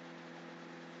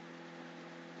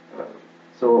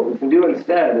 So what we can do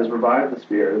instead is revive the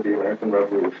spirit of the American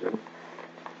Revolution,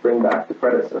 bring back the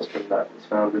credit system that was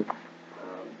founded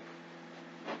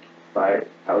by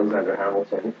Alexander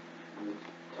Hamilton in the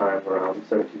time around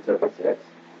 1776.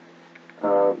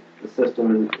 The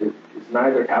system is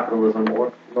neither capitalism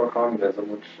nor communism,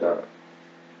 which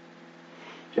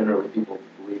generally people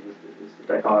believe is the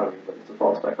dichotomy, but it's a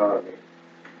false dichotomy.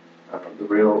 The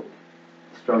real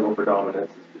struggle for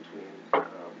dominance is between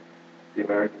the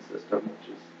American system, which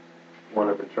is one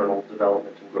of internal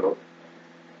development and growth,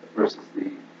 versus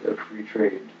the free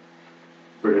trade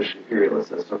British imperialist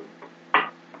system,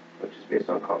 which is based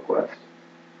on conquest.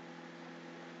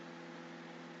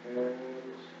 And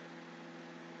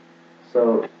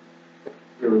so,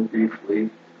 really briefly,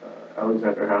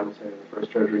 Alexander Hamilton, the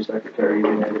first Treasury Secretary of the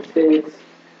United States,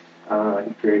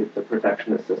 he created the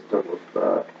protectionist system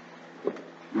of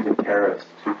using tariffs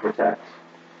to protect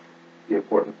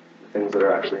the things that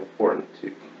are actually important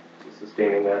to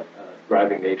sustaining a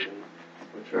thriving nation,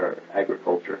 which are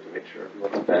agriculture to make sure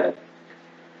everyone's fed,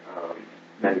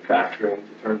 manufacturing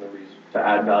to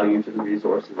add value to the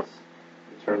resources,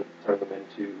 and turn them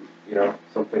into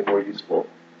something more useful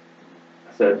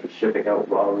instead of just shipping out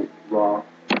raw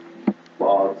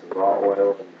logs and raw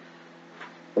oil and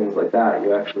things like that.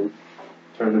 You actually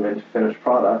turn them into finished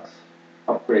products,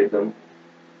 upgrade them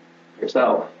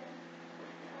yourself,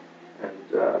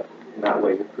 and in that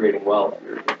way you're creating wealth.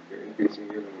 You're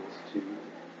increasing your means to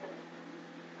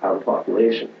house the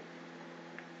population.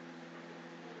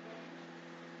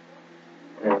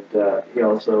 And he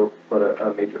also put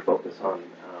a major focus on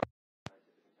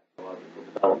technological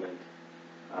development.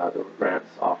 There were grants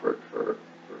offered for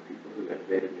people who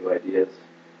innovated new ideas,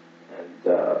 and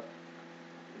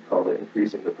he called it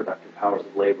increasing the productive powers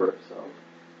of labor. So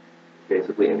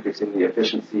basically increasing the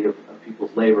efficiency of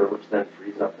people's labor, which then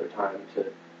frees up their time to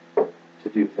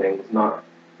do things, not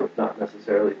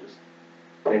necessarily just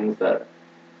things that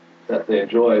they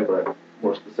enjoy, but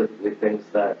more specifically things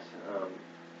that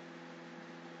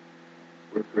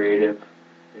were creative,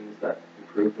 things that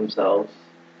improve themselves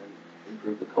and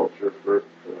improve the culture for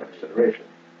the next generation.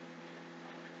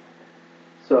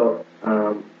 So,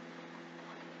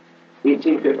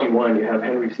 1851, you have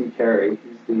Henry C. Carey.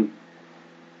 He's the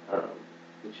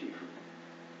chief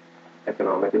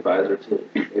economic advisor to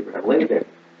Abraham Lincoln,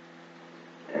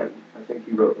 and I think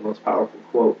he wrote the most powerful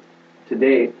quote to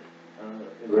date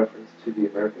in reference to the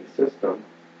American system,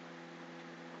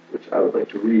 which I would like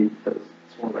to read because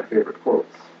it's one of my favorite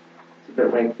quotes. It's a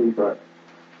bit lengthy, but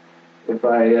if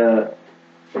I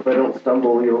don't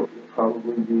stumble, you'll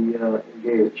probably be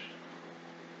engaged.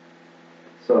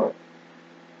 So,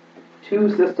 two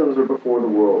systems are before the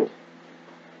world.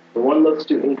 The one looks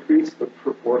to increase the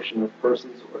proportion of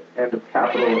persons and of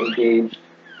capital engaged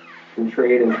in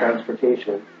trade and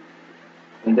transportation,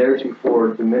 and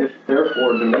therefore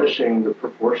diminishing the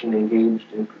proportion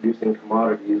engaged in producing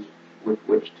commodities with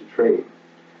which to trade,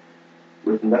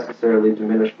 with necessarily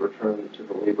diminished return to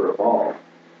the labor of all,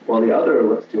 while the other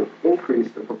looks to increase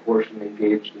the proportion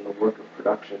engaged in the work of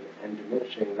production and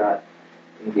diminishing that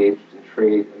engaged in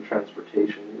trade and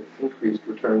transportation with increased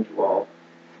return to all,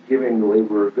 giving the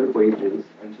laborer good wages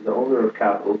and to the owner of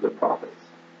capital good profits.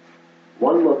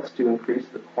 One looks to increase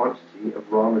the quantity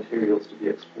of raw materials to be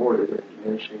exported and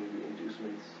diminishing the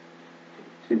inducements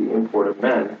to the import of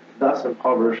men, thus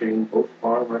impoverishing both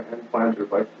farmer and planter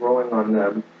by throwing on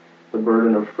them the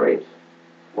burden of freight,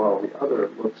 while the other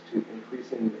looks to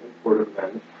increasing the import of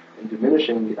men and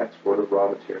diminishing the export of raw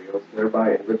materials,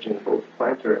 thereby enriching both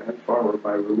planter and farmer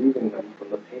by relieving them from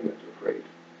the payment of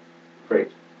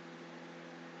freight.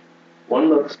 One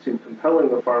looks to compelling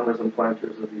the farmers and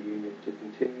planters of the Union to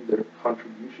continue their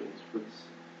contributions for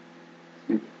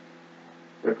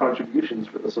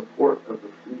the support of the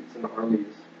fleets and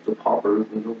armies, the paupers,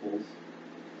 the nobles,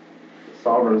 the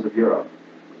sovereigns of Europe.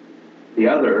 The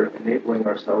other, enabling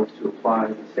ourselves to apply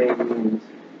the same means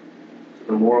to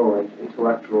the moral and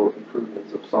intellectual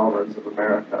improvements of sovereigns of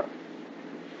America.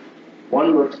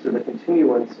 One looks to the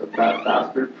continuance of that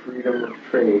bastard freedom of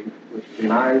trade which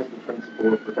denies the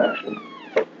principle of protection,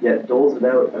 yet doles it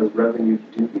out as revenue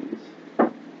duties.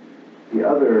 The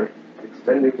other,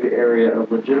 extending the area of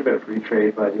legitimate free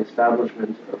trade by the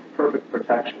establishment of perfect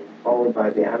protection, followed by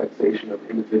the annexation of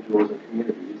individuals and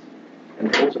communities,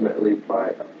 and ultimately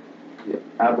by the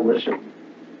abolition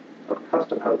of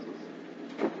custom houses.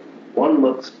 One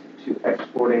looks to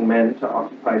exporting men to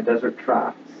occupy desert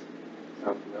tracts.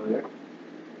 Sound familiar?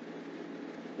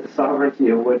 The sovereignty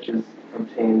of which is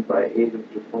obtained by aid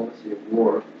of diplomacy of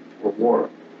war or war.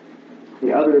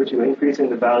 The other to increasing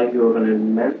the value of an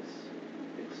immense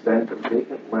extent of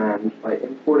vacant land by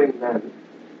importing men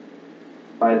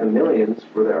by the millions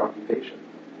for their occupation.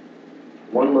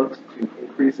 One looks to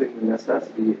increasing the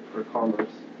necessity for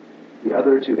commerce, the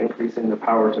other to increasing the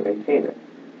power to maintain it.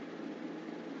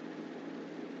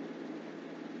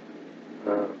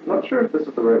 I'm not sure if this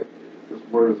word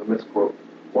is a misquote.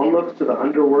 One looks to the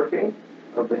underworking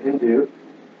of the Hindu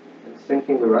and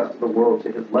sinking the rest of the world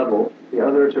to his level, the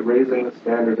other to raising the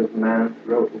standard of man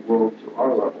throughout the world to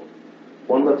our level.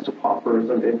 One looks to paupers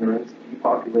and ignorance,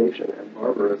 depopulation and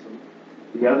barbarism,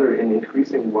 the other in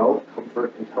increasing wealth,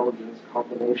 comfort, intelligence,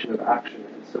 combination of action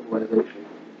and civilization.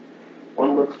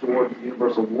 One looks towards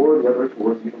universal war, the other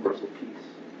towards universal peace.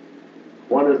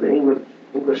 One is the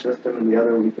English system, and the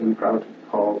other we can be proud to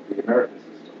call the American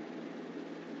system.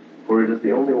 For it is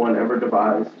the only one ever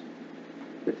devised,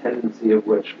 the tendency of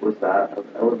which was that of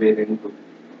elevating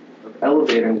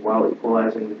while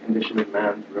equalizing the condition of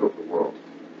man throughout the world.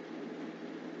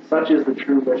 Such is the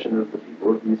true mission of the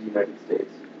people of these United States.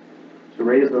 To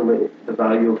raise the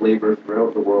value of labor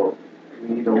throughout the world, we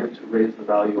need only to raise the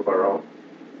value of our own.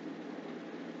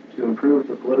 To improve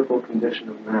the political condition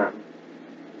of man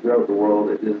throughout the world,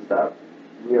 it is that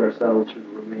we ourselves should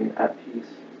remain at peace,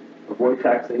 avoid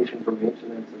taxation for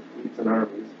maintenance of fleets and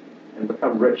armies, and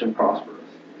become rich and prosperous.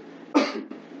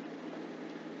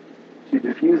 To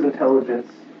diffuse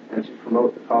intelligence and to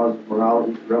promote the cause of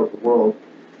morality throughout the world,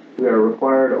 we are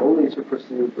required only to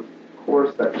pursue the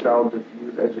course that shall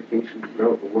diffuse education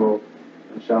throughout the world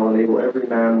and shall enable every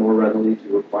man more readily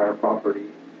to acquire property,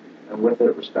 and with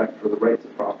it respect for the rights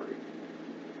of property.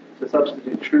 To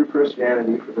substitute true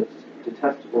Christianity for the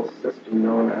detestable system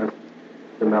known as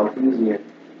the Malthusian,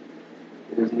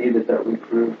 it is needed that we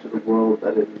prove to the world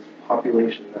that it is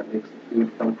population that makes the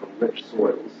food come from rich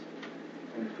soils,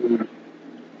 and food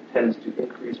tends to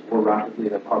increase more rapidly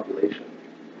than population,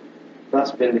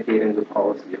 thus vindicating the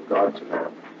policy of God to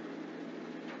man.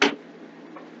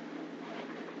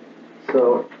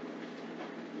 So,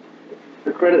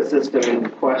 the credit system in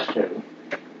question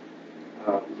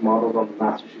was modeled on the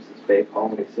Massachusetts Bay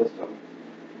Colony system,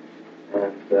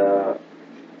 and the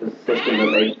system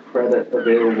that made credit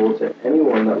available to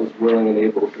anyone that was willing and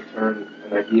able to turn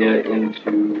an idea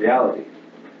into reality,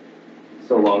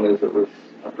 so long as it was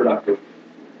a productive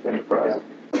enterprise.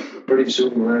 Pretty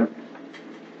soon, man.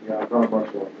 Yeah, not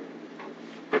much longer.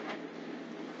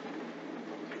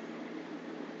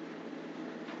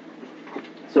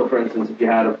 So, for instance, if you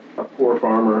had a poor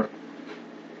farmer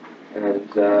and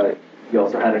you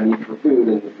also had a need for food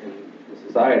in the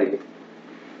society,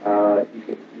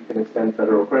 you can extend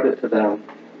federal credit to them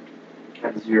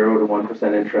at 0 to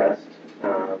 1% interest,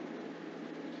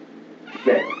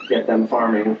 get them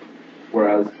farming,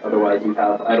 whereas otherwise you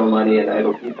have idle money and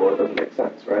idle people. It doesn't make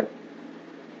sense, right?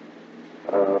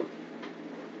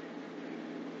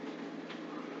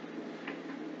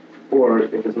 Or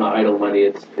if it's not idle money,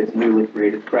 it's newly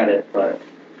created credit, but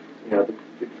the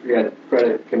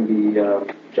credit can be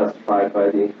justified by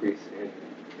the increase in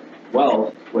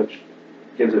wealth, which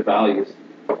gives it values,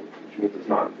 which means it's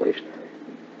not inflationary.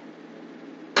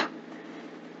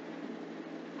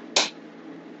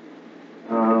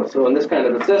 So in this kind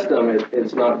of a system,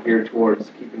 it's not geared towards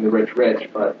keeping the rich rich,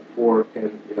 but the poor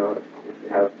can, if they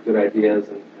have good ideas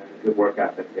and good work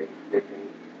ethic, they can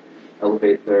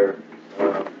elevate their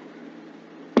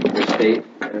state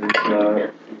and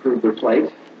improve their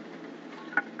plight.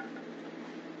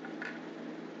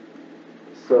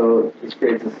 So this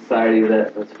creates a society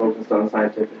that's focused on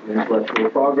scientific and intellectual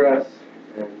progress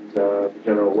and the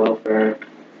general welfare.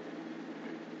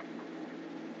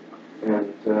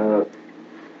 And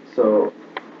so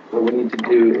what we need to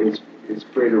do is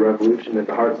create a revolution in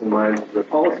the hearts and minds of the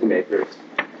policymakers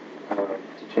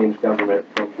to change government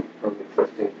from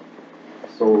existing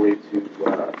solely to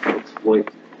exploit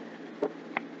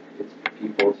its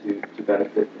people to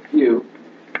benefit the few.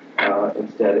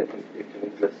 Instead, it can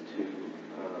exist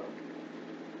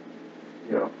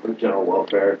for the general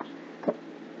welfare and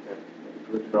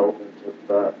for the development of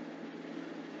the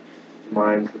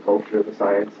minds, the culture, the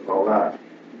science, and all that.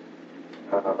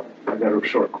 I got a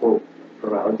short quote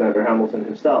from Alexander Hamilton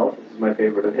himself. This is my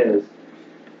favorite of his.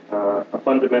 A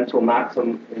fundamental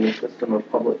maxim in the system of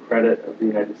public credit of the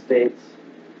United States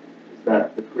is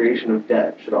that the creation of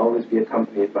debt should always be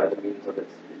accompanied by the means of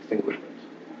its extinguishment.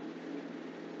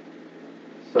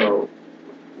 So,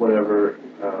 whatever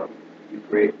you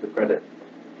create the credit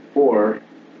for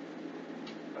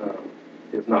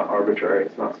is not arbitrary.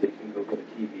 It's not so you can go get a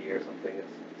TV or something.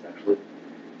 It's actually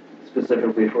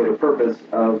specifically for the purpose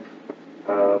of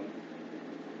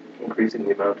increasing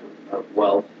the amount of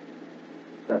wealth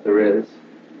that there is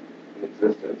in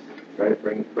existence, right?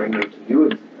 Bringing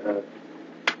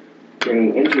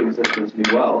into existence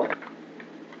new wealth.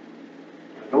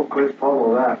 I don't quite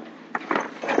follow that.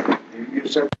 You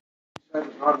said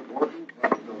it's not important,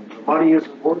 but the money is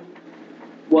important?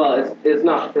 Well, it's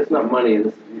not money.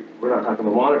 We're not talking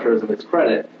about monetarism. It's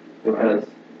credit, because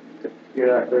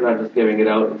they're not just giving it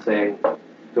out and saying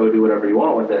go do whatever you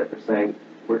want with it. They're saying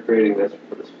we're creating this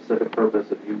for the specific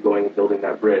purpose of you going and building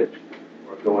that bridge,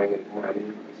 or going and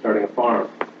starting a farm,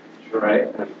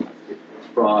 right? And it's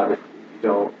fraud if you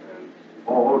don't. And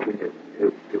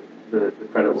the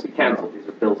credit will be canceled. These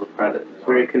are bills of credit. It's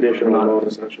very conditional loan,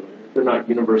 essentially. They're not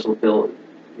universal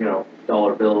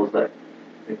dollar bills that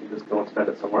they can just go and spend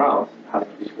it somewhere else. It has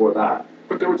to be for that.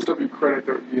 But there would still be credit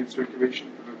that would be in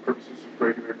circulation for the purposes of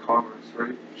regular commerce,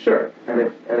 right? Sure. And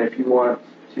if you want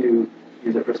to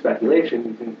use it for speculation,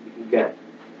 you can get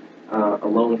a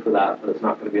loan for that, but it's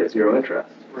not going to be at zero interest.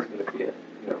 It's going to be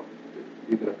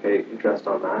you're going to pay interest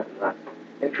on that,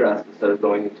 and interest instead of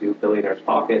going into a billionaire's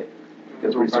pocket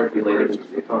is recirculated into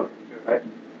the economy, right?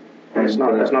 And It's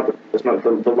not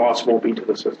the loss won't be to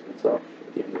the system itself.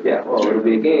 At the end of the yeah, day. well, it'll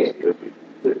be a gain.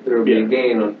 There will be a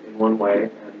gain in one way,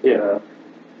 and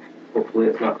hopefully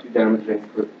it's not too damaging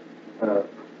for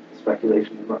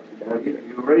speculation is not too damaging.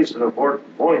 You raised an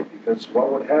important point, because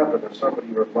what would happen if somebody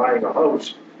were buying a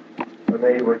house and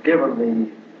they were given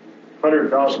the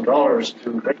 $100,000 to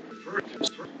make the purchase,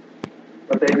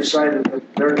 but they decided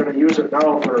that they're going to use it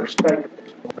now for speculation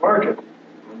in the market,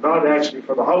 and not actually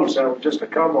for the house. That was just a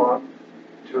come on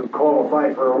to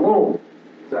qualify for a loan.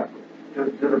 Exactly.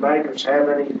 Do the bankers have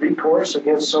any recourse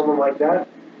against someone like that?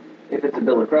 If it's a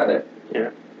bill of credit, Yeah.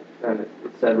 and it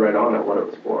said right on it what it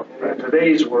was for. In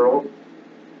today's world,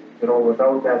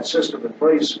 without that system in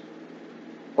place,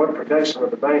 what protection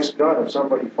have the banks got if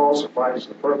somebody falsifies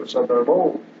the purpose of their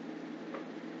loan?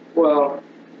 Well,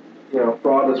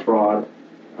 fraud is fraud.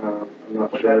 I'm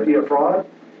not Would sure. that be a fraud?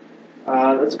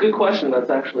 That's a good question. That's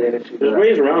actually an issue. There's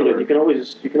ways around it. You can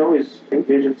always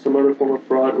engage in some other form of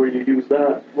fraud where you use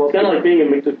that. Well, it's kind of like being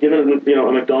given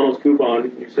a McDonald's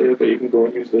coupon. You say, okay, you can go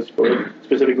and use this for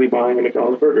specifically buying a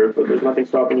McDonald's burger, but there's nothing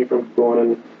stopping you from going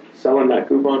and selling that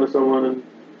coupon to someone and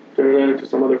turning it into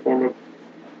some other form of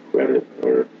credit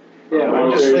or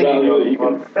I'm just monetary value that you thinking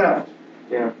can. of theft.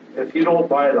 Yeah. If you don't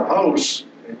buy the house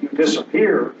and you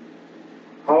disappear,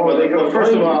 how are they going to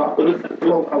First of find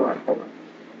you? all, hold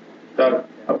on.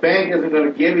 A bank isn't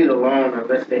going to give you the loan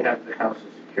unless they have the house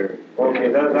as security. Okay,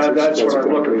 that's what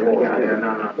I'm looking for.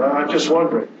 No. I'm just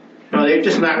wondering. No, they're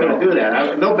just not going to do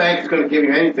that. No bank is going to give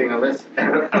you anything unless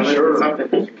Sure. there's something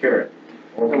to secure it.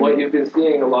 And what you've been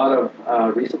seeing a lot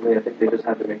of recently, I think they just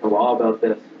had to make a law about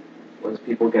this, was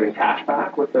people getting cash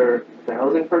back with their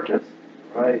housing purchase.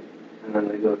 Right. And then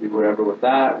they go do whatever with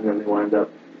that, and then they wind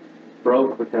up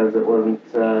broke because it wasn't,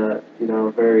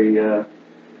 very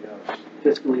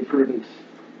fiscally prudent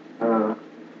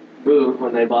move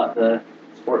when they bought the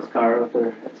sports car with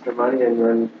their extra money and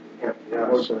then can't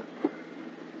afford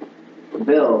the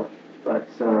bill. But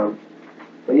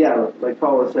yeah, like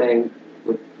Paul was saying,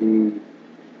 with the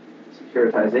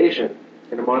securitization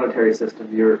in a monetary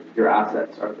system, your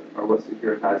assets are what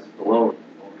securitizes the loan.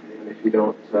 And if you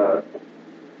don't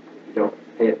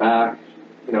pay it back,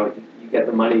 you get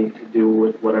the money to do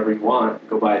with whatever you want.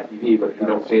 Go buy a TV, but if you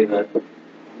don't pay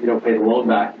the loan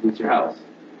back, you lose your house,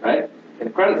 right? In a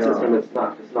credit system, that's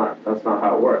not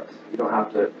how it works. You don't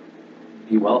have to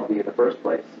be wealthy in the first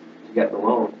place to get the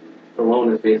loan. The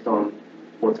loan is based on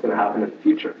what's going to happen in the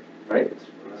future, right? It's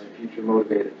future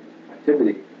motivated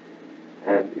activity,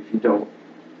 and if you don't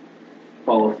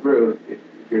follow through, if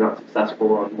you're not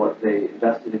successful on what they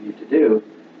invested in you to do,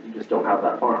 you just don't have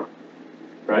that farm,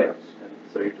 right? And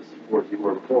so you're just where you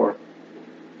were before,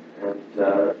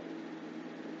 and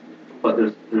but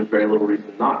there's very little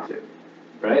reason not to,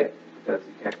 right? Because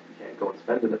you can't go and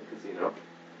spend it at the casino.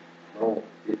 No,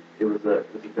 it was a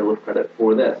bill of credit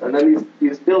for this, and then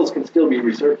these bills can still be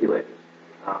recirculated,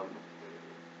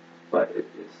 but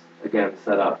it's again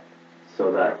set up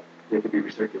so that they can be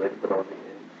recirculated, but only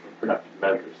in productive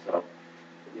measures. So,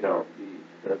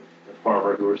 the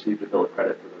farmer who received a bill of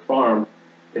credit for their farm,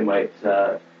 they might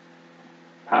pass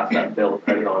that bill of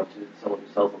credit on to someone who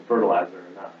sells them fertilizer,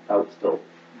 and that would still.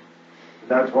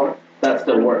 That's what? That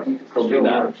still works. You can still do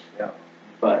that. Works. Yeah.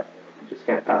 But you just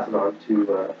can't pass it on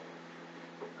to a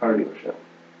car dealership.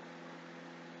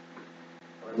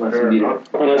 Unless you need it.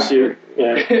 Unless you,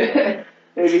 yeah.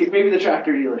 maybe the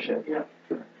tractor dealership. Yeah.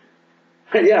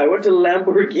 Yeah, I went to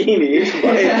Lamborghini to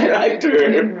buy a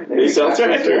tractor. They sell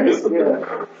tractors. They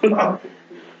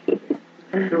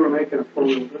were making a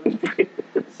fool of it.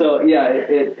 So yeah,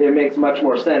 it makes much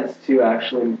more sense to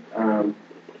actually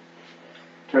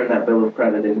turn that bill of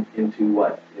credit into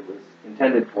what it was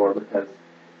intended for, because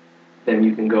then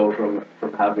you can go from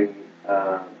having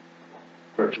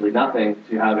virtually nothing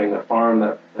to having a farm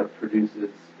that produces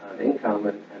an income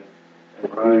and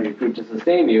food to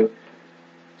sustain you,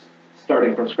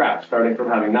 starting from scratch, starting from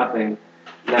having nothing.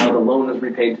 Now the loan is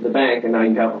repaid to the bank, and now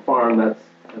you have a farm that's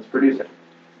producing,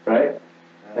 right?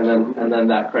 And then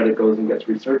that credit goes and gets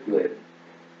recirculated.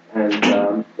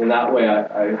 And in that way,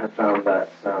 I have found that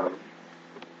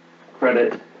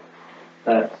credit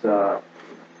that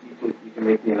you can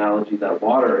make the analogy that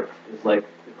water is like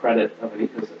the credit of an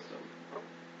ecosystem,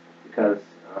 because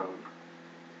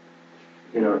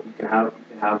you can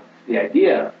have the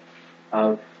idea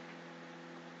of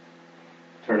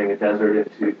turning a desert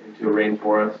into a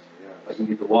rainforest, but you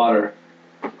need the water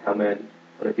to come in.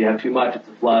 But if you have too much, it's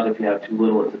a flood. If you have too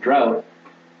little, it's a drought.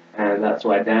 And that's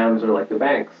why dams are like the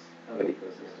banks of an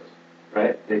ecosystem,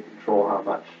 right? They control how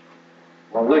much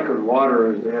Well, liquid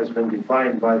water has been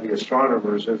defined by the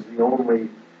astronomers as the only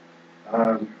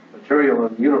material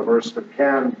in the universe that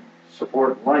can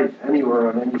support life anywhere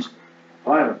on any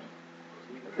planet.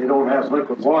 If they don't have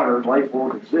liquid water, life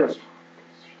won't exist.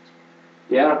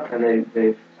 Yeah, and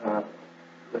they're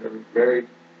very,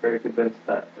 very convinced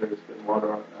that there's been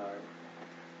water on,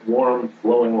 warm,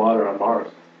 flowing water on Mars.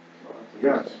 So that's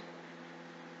Yes.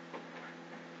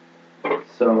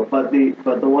 So, but the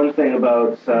one thing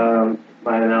about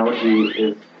my analogy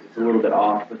is it's a little bit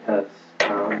off because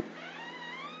a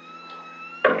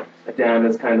dam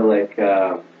is kind of like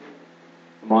a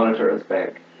monetarist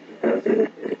bank because it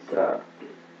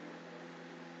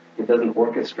doesn't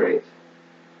orchestrate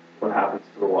what happens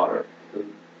to the water. It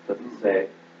doesn't say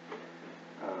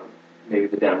maybe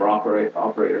the dam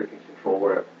operator can control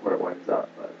where it winds up,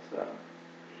 but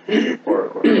or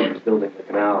whoever's building the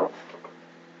canals.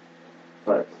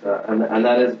 But and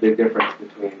that is a big difference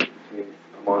between a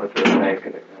monetary bank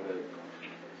and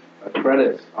a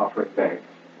credit offering bank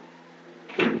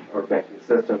or banking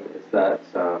system is that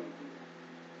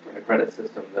in a credit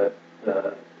system that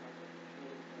the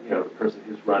person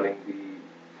who's running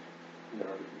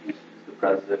who's the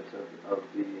president of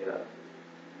the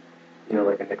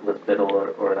like a Nicholas Biddle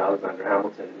or an Alexander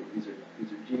Hamilton, these are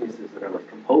geniuses that are like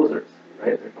composers,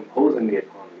 right? They're composing the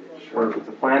economy. Sure. It's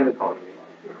a planned economy.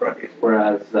 Right.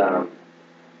 Whereas, a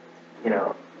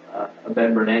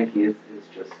Ben Bernanke is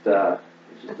just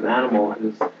an animal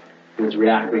who's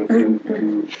reacting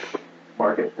to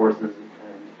market forces and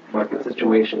market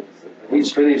situations.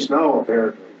 He's finished now,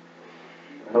 apparently.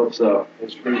 I hope so.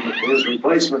 His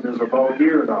replacement is about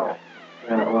here now.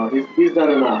 Yeah, well, he's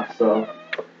done enough, so I'm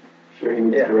sure he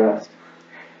needs to rest.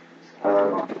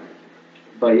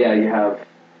 But yeah, you have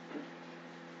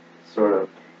sort of.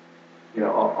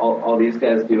 All these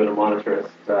guys do in a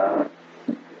monetarist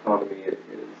economy is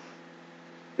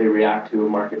they react to a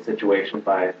market situation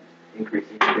by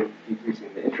decreasing the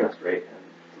interest rate, and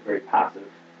it's a very passive,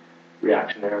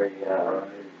 reactionary.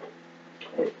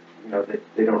 They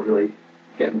don't really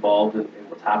get involved in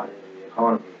what's happening in the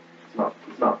economy.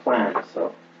 It's not planned,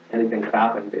 so anything could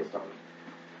happen based on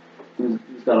who's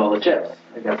got all the chips.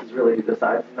 I guess is really who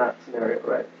decides in that scenario,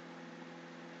 right?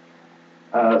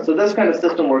 So this kind of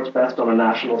system works best on a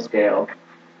national scale.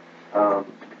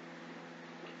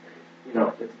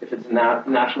 If it's a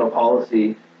national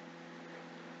policy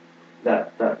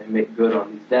that they make good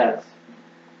on these debts,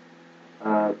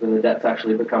 then the debts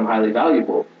actually become highly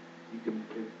valuable. If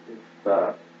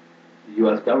the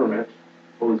U.S. government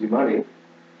owes you money,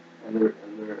 and they're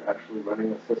actually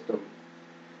running a system,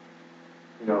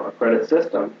 a credit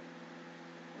system,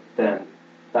 then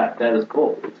that debt is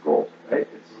gold. It's gold, right?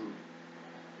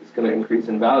 It's going to increase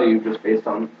in value just based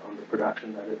on the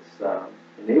production that it's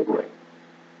enabling,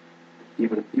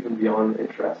 even beyond the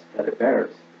interest that it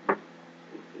bears.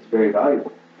 It's very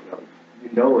valuable. You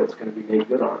know it's going to be made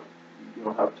good on. You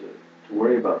don't have to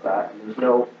worry about that. And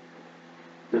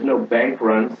there's no bank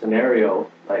run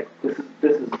scenario like this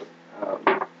is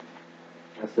a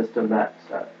system that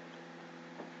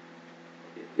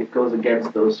it goes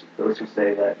against those who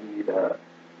say that you need a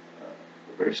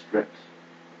very strict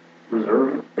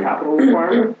reserve capital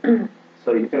requirement,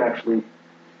 so you can actually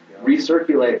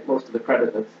recirculate most of the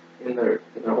credit that's in their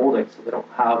holdings, so they don't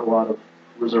have a lot of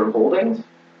reserve holdings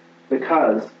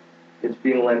because it's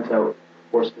being lent out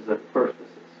for specific purposes.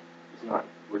 It's not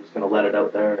we're just going to let it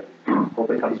out there and hope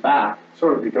it comes back.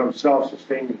 Sort of becomes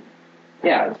self-sustaining.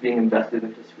 Yeah, it's being invested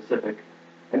into specific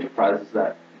enterprises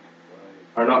that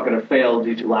are not going to fail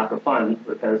due to lack of funds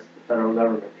because the federal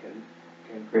government can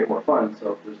create more funds.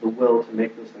 So if there's the will to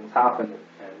make those things happen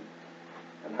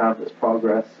and have this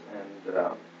progress and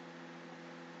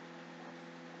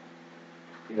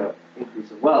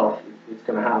increase of wealth, it's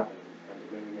going to happen, and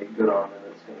it's going to be made good on, and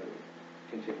it's going to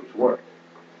continue to work.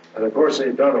 And of course,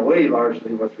 they've done away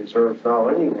largely with reserves now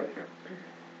anyway.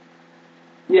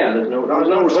 Yeah, there's no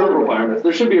reserve requirements.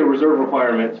 There should be a reserve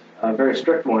requirement, a very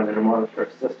strict one in a monetary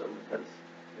system, because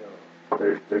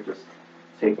they're just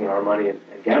taking our money and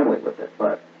gambling with it.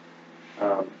 But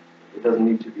it doesn't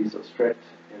need to be so strict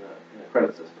in a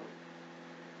credit system.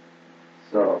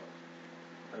 So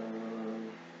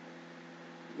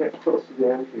get close to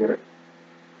the end here.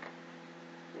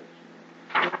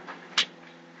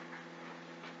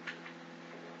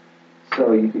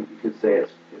 So you could say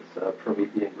it's a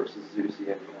Promethean versus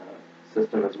Zeusian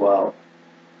system as well.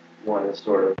 One is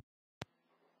sort of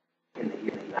in the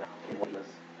here and now, and one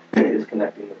is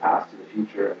connecting the past to the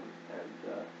future, and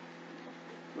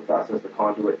with us as the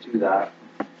conduit to that.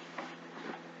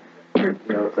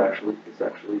 It's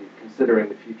actually considering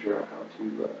the future and how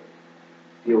to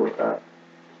deal with that.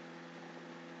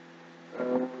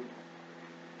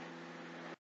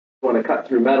 want to cut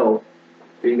through metal,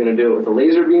 are you going to do it with a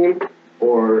laser beam,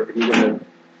 or are you going to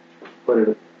put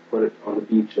it on the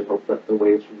beach and hope that the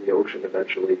waves from the ocean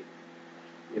eventually,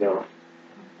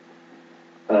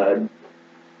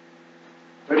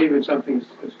 Not even something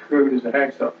as crude as a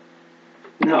hacksaw.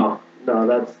 No,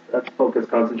 that's focused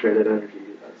concentrated energy.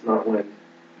 That's not wind.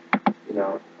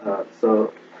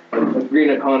 So a green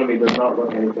economy does not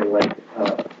look anything like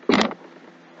an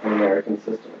American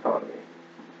system economy.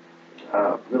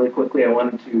 Really quickly, I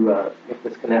wanted to make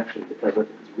this connection because I think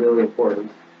it's really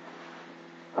important.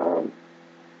 Can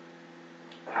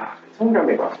someone grab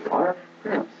me a glass of water?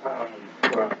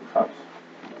 Cups.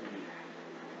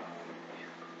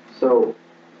 So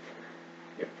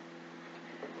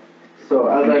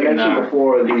as I mentioned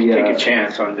before, take a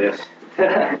chance on this.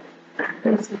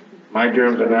 My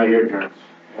germs are now your germs.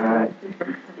 All right.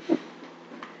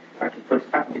 I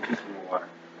can get you some more water.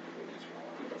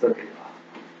 It's okay.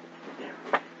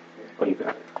 Oh, you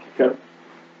got it. Okay.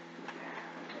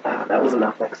 That was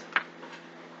enough, thanks.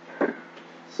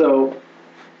 So,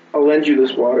 I'll lend you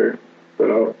this water,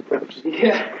 but I'll just...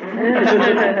 yeah.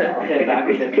 Okay, back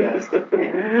again, yes.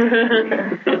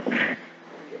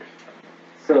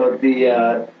 So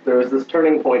there was this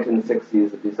turning point in the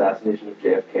 60s of the assassination of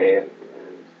JFK and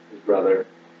his brother,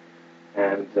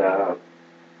 and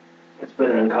it's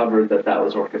been uncovered that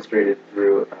was orchestrated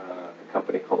through a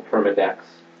company called Permidex,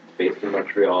 based in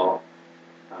Montreal.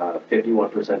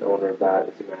 51% owner of that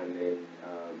is a man named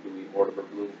Louis Mortimer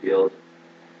Bloomfield,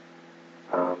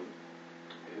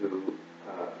 who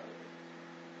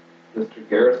Mr.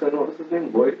 Garrison, what was his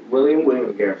name? William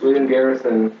Garrison. William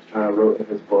Garrison wrote in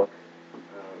his book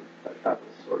that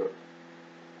was sort of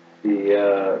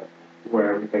the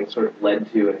where everything sort of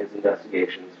led to in his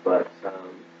investigations, but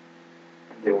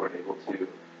they weren't able to.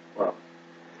 Well,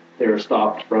 they were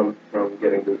stopped from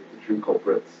getting the true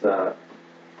culprits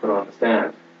put on the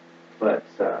stand. But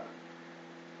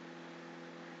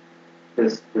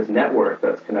this network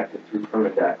that's connected through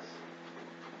Permidex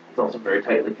is also very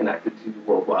tightly connected to the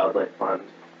World Wildlife Fund.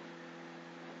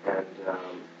 And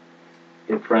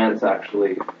in France,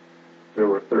 actually, there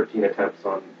were 13 attempts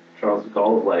on Charles de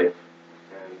Gaulle's life,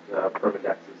 and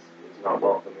Permidex is not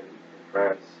welcome in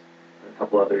France and a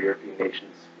couple other European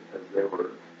nations because they were,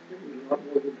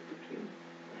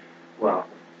 well,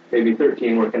 maybe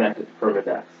 13 were connected to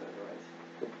Permidex.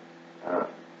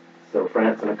 So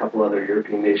France and a couple other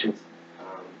European nations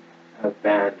have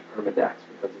banned Permidex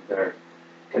because of their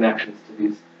connections to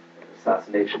these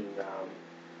assassination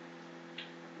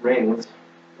rings,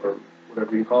 or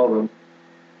whatever you call them,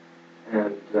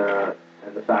 and the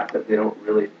fact that they don't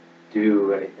really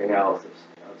do anything else of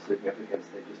significance.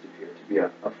 They just appear to be a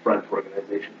front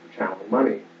organization for channeling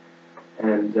money.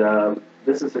 And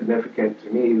this is significant to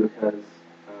me because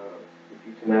if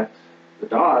you connect the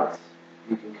dots,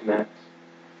 you can connect.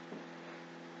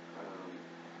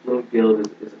 Bloomfield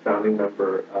is a founding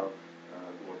member of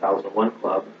the 1001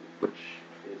 Club, which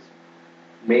is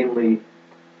mainly,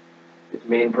 its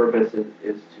main purpose is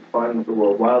to fund the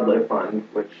World Wildlife Fund,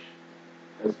 which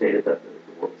has stated that the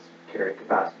world's carrying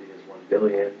capacity is 1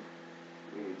 billion.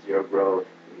 We need zero growth.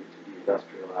 We need to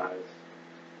deindustrialize.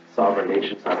 Sovereign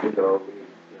nations have to go. We need,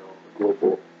 a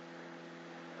global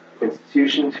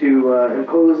institution to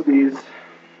impose these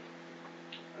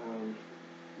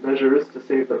measures to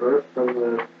save the earth from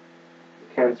the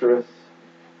cancerous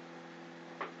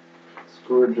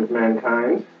scourge of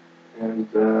mankind. And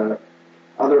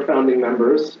other founding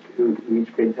members who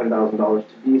each paid $10,000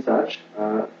 to be such,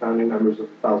 founding members of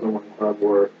the 1001 Club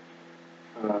were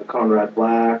Conrad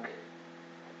Black.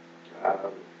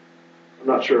 I'm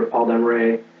not sure of Paul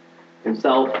Desmarais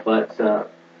himself, but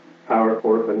Power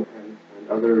Corp and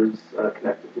others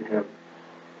connected to him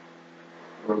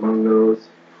were among those.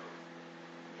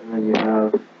 And then you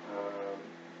have,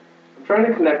 I'm trying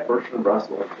to connect Bertrand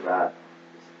Russell into that.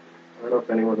 I don't know if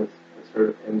anyone has heard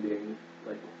of him being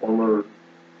like a former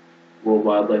World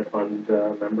Wildlife Fund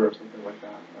member or something like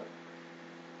that.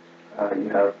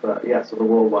 But you have, so the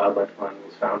World Wildlife Fund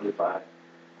was founded by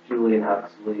Julian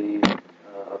Huxley,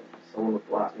 someone with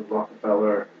the last name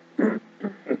Rockefeller,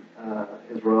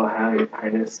 His Royal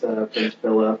Highness Prince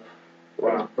Philip,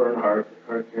 Bernhard, the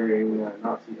card-carrying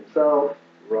Nazi himself,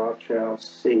 Rothschild,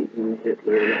 Satan,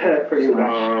 Hitler, pretty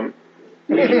much.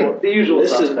 The usual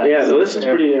suspects. The list is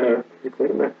pretty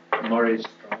clean there. Maurice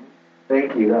Strong.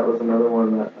 Thank you. That was another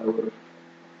one that I would have.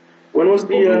 When was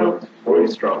the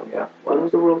Maurice Strong? Yeah. When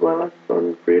was the World Wildlife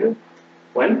Fund created?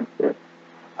 When? Yeah.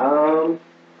 I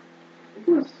think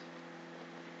it was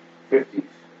 50s.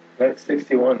 That's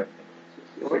 61, I think.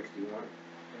 61.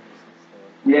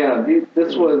 Yeah,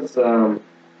 this was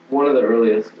one of the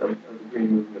earliest of the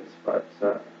green movements, but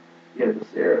you had the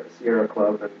Sierra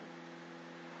Club and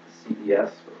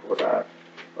CES before that.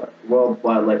 But World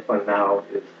Wildlife Fund now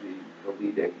is the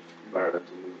leading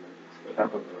environmental movement. So they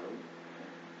have on their own.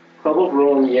 Club of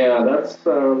Rome, yeah, that's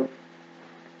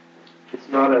it's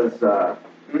not as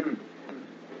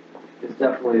it's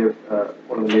definitely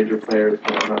one of the major players,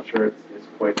 but I'm not sure it's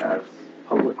quite as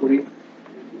publicly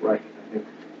like I think.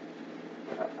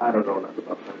 I don't know enough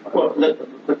about them. Well,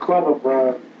 the Club of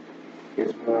Rome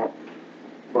is more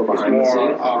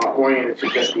oriented to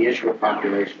just the issue of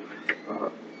population,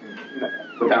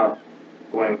 without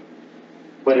going.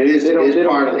 But it is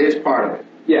part of it.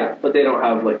 Yeah, but they don't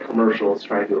have like commercials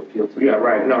trying to appeal to. Yeah,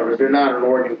 right. No, they're not an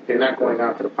organ. They're not going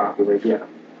out to the population. Yeah.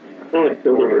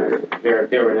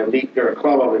 They're an elite. They're a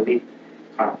club of elite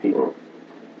top people.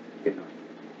 You know.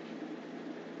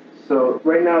 So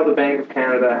right now, the Bank of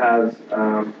Canada has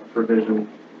a provision.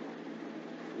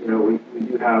 You know, we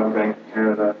do have a Bank of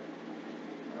Canada,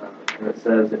 and it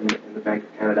says in the Bank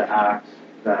of Canada Act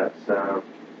that in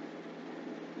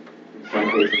some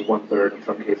cases 1/3, in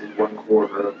some cases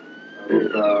 1/4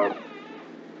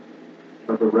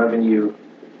 of the revenue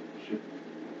should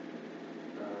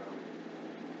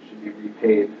be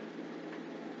repaid.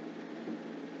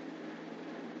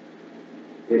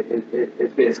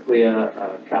 It's basically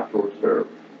a capital reserve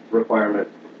requirement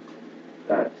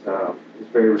that is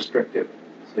very restrictive,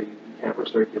 so you can't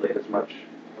recirculate as much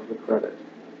of the credit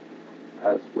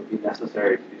as would be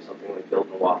necessary to do something like build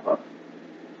Nawapa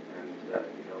and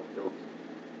build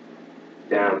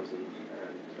dams and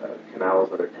canals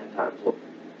that are 10 times the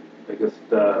biggest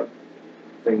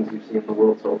things you've seen in the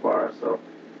world so far. So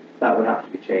that would have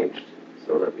to be changed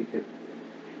so that we could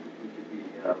be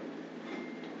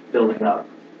building up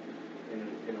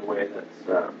in a way that's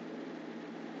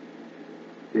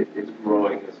it's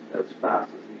growing as fast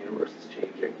as the universe is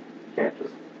changing. You can't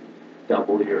just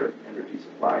double your energy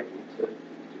supply. You need to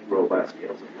grow by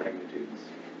scales of magnitudes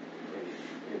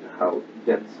in how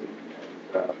dense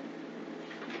and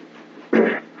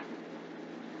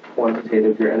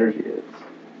quantitative your energy is.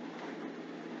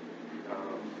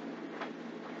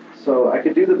 So I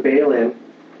could do the bail-in.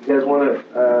 You guys want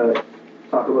to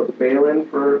talk about the bail-in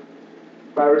for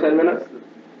 5 or 10 minutes?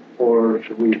 Or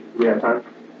should we, do we have time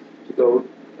to go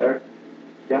there?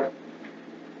 Yeah?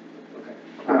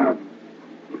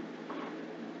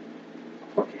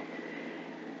 Okay.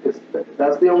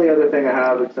 That's the only other thing I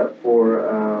have except for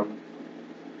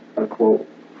a quote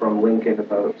from Lincoln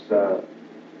about the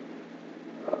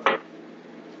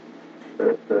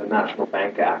National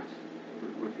Bank Act,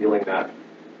 repealing that.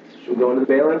 Should we go into the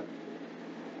bail-in?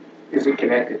 Is it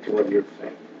connected to what you're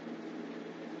saying?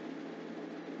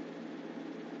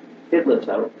 It lives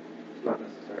out. It's not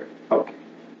necessary. Okay.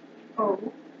 Oh.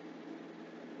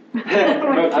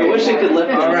 I wish it could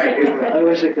lift out. All right. I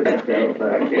wish it could lift out,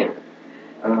 but I can't.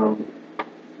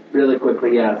 Really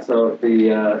quickly, yeah. So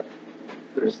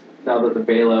there's now that the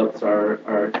bailouts are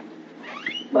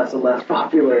less and less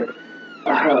popular.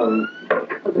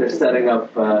 They're setting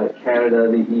up Canada,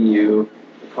 the EU,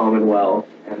 the Commonwealth,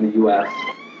 and the U.S.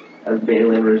 as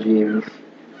bail-in regimes.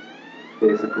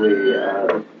 Basically,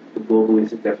 the globally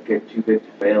significant, too big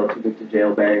to fail, too big to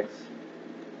jail banks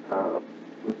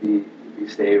would be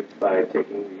saved by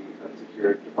taking the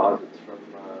unsecured deposits from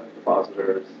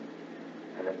depositors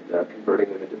and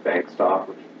converting them into bank stock,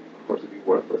 which of course would be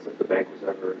worthless if the bank was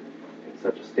ever in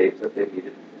such a state that they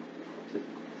needed to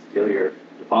steal your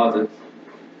deposits.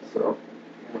 So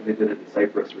when they did it in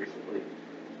Cyprus recently,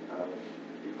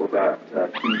 people got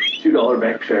 $2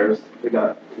 bank shares. They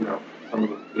got, some of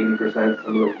them 80%,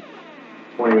 some of them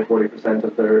 20 or 40%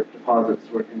 of their deposits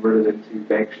were converted into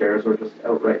bank shares or just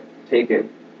outright taken.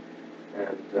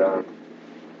 And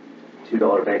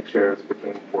 $2 bank shares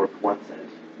became worth 1 cent.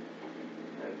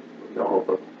 And with no hope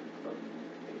of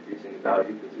increasing in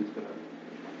value because who's going to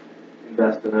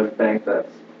invest in a bank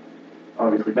that's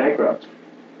obviously bankrupt?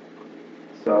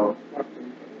 So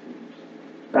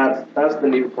that's the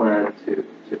new plan to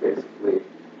basically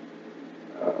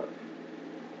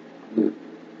loot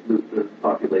the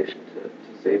population to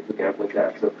save the gambling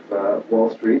debts of Wall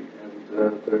Street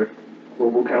and their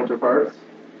global counterparts.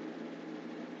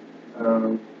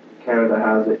 Canada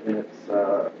has it in its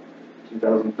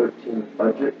 2013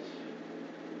 budget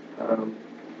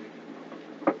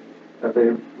that they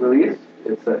released.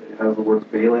 It has the words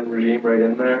bail-in regime right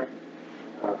in there.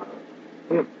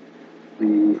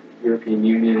 The European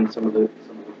Union, some of the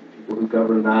people who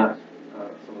govern that,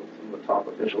 some of the top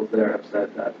officials there have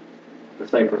said that the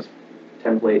Cyprus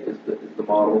template is the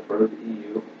model for the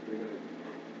EU. They're going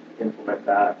to implement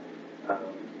that.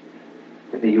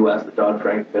 in the U.S., the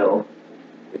Dodd-Frank bill,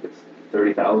 I think it's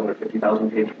 30,000 or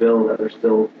 50,000 page bill that they're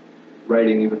still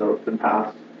writing, even though it's been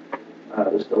passed.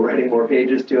 They're still writing more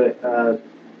pages to it. The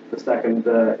second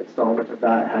installment of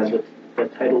that had the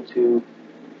Title II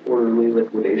Orderly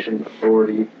Liquidation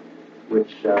Authority,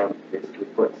 which basically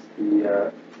puts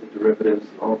the derivatives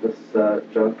and all this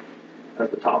junk as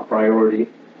the top priority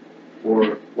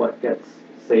for what gets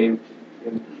saved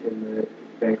in the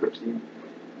bankruptcy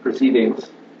proceedings.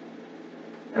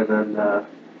 And then,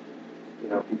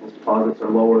 people's deposits are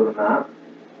lower than that.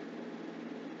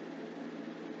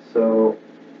 So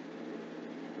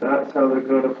that's how they're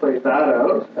going to play that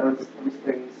out as these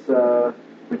things, the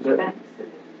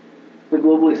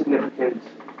globally significant,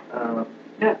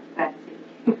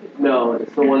 no,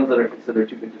 it's the ones that are considered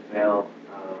too good to fail.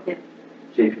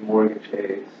 JP Morgan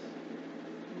Chase,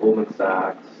 Goldman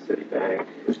Sachs, Citibank.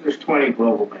 There's 20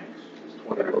 global banks. There's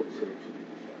 20 global cities.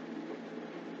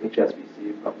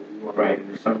 HSBC probably one. Right, and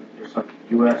there's some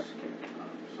U.S.,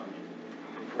 some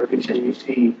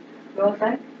HSBC. Royal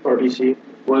Bank? RBC.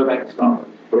 Royal Bank of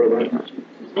Scotland. Royal Bank.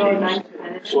 Royal Bank.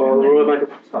 Well, the Royal Bank of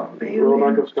Scotland. Royal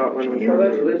Bank of Scotland. Well,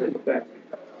 that's Elizabeth Bank.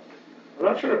 I'm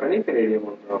not sure if any Canadian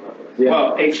ones are on that list.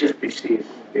 Well, HSBC is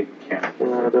big in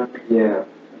Canada. Yeah,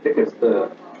 I think it's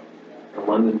the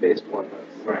London-based one. That's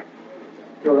Right.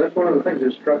 So that's one of the things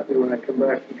that struck me when I come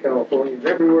back from California.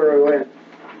 Everywhere I went,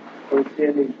 I was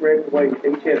seeing these red and white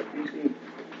HSBC.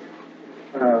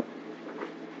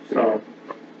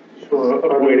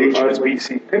 Avoid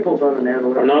HSBC. Pimples on an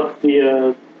envelope. Are not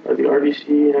the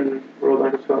RBC and Royal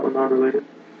Bank of Scotland not related?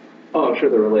 Oh, I'm sure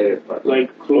they're related, but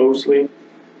Like closely,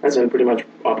 as in pretty much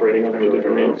operating under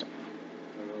different names.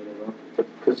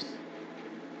 Because,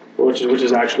 which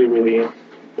is actually really,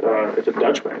 it's a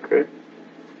Dutch bank, right?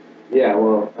 yeah,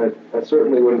 well, I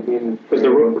certainly wouldn't mean Because the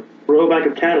Royal Bank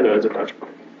of Canada is a Dutch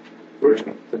bank.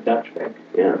 Originally. It's a Dutch bank.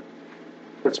 Yeah.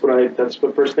 That's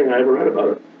the first thing I ever read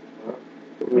about it.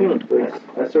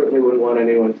 I certainly wouldn't want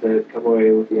anyone to come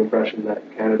away with the impression that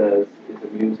Canada is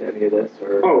immune to any of this,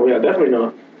 or Oh, yeah, definitely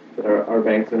not. that our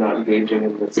banks are not engaging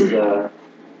in this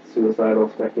suicidal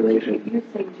speculation. You're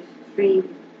saying just 3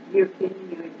 European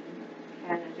Union,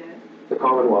 Canada, The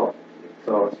Commonwealth,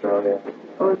 so Australia,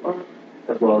 or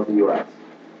as well as the U.S.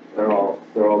 They're all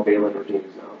Balin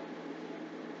regimes now.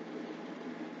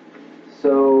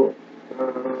 So,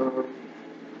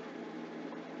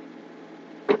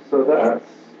 that's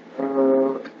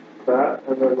that.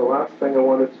 And then the last thing I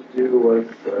wanted to do was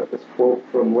this quote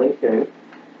from Lincoln.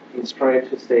 He's trying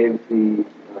to save the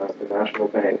National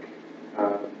Bank.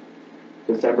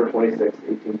 December 26,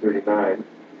 1839.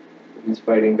 He's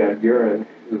fighting Van Buren,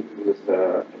 who was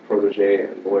a protege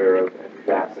and lawyer of Andrew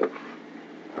Jackson,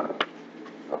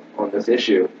 on this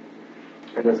issue.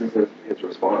 And this is his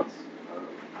response.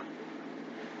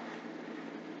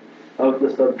 Of the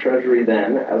sub-treasury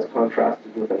then, as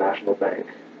contrasted with the national bank.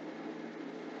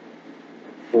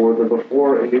 For the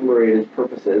before enumerated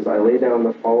purposes, I lay down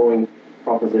the following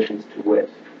propositions to wit.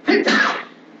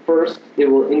 First, it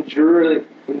will injuriously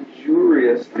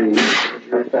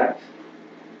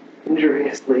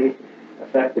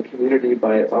affect the community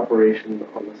by its operation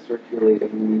on the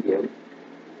circulating medium.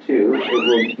 2, it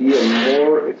will be a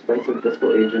more expensive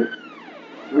fiscal agent.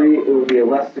 3, it will be a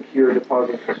less secure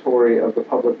depository of the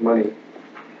public money.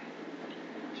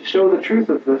 To show the truth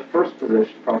of the first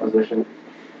proposition,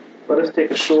 let us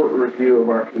take a short review of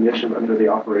our condition under the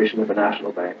operation of a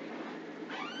national bank.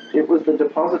 It was the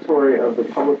depository of the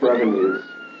public revenues.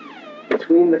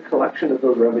 Between the collection of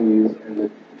those revenues and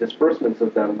the disbursements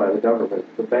of them by the government,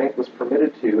 the bank was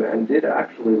permitted to and did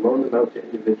actually loan them out to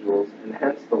individuals, and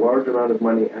hence the large amount of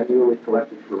money annually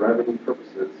collected for revenue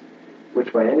purposes,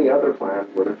 which by any other plan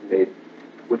would have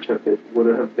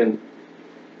been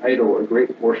idle a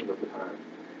great portion of the time,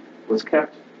 was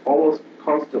kept almost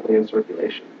constantly in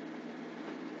circulation.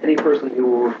 Any person who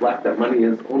will reflect that money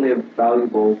is only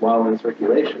valuable while in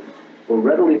circulation will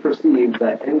readily perceive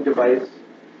that any device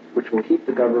which will keep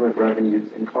the government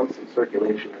revenues in constant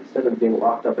circulation instead of being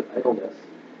locked up in idleness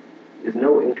is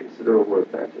no inconsiderable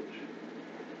advantage.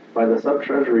 By the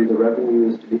sub-treasury, the revenue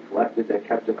is to be collected and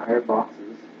kept in iron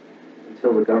boxes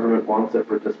until the government wants it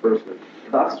for disbursement,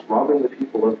 thus robbing the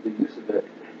people of the use of it,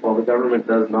 while the government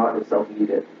does not itself need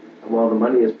it, and while the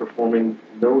money is performing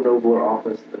no nobler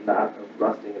office than that of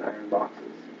rusting in iron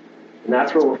boxes. The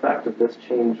natural effect of this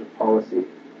change of policy,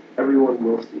 everyone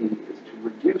will see, is to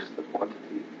reduce the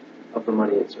quantity of the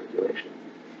money in circulation.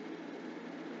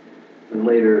 And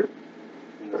later,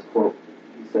 in this quote,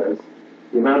 he says,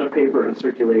 the amount of paper in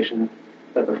circulation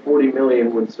that the 40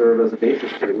 million would serve as a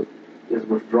basis to is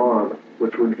withdrawn,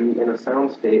 which would be in a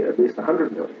sound state at least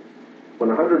 100 million. When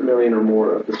 100 million or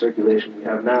more of the circulation we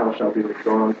have now shall be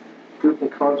withdrawn, who can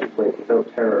contemplate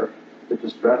without terror the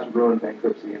distress, ruin,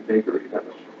 bankruptcy, and vagary that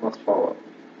must follow?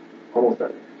 Almost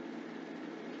any.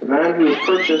 The man who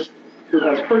has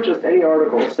purchased any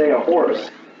article, say a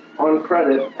horse, on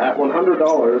credit at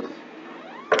 $100,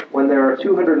 when there are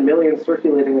 200 million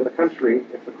circulating in the country,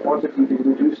 if the quantity be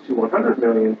reduced to 100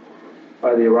 million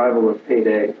by the arrival of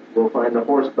payday, will find the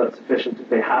horse but sufficient to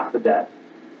pay half the debt,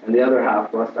 and the other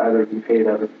half must either be paid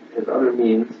out of his other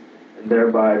means and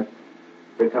thereby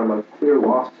become a clear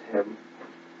loss to him,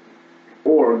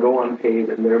 or go unpaid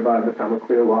and thereby become a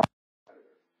clear loss.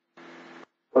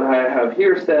 What I have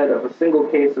here said of a single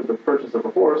case of the purchase of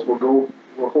a horse will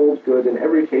hold good in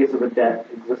every case of a debt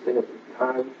existing at the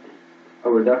time a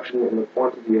reduction in the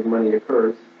quantity of money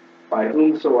occurs, by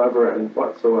whomsoever and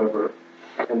whatsoever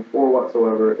and for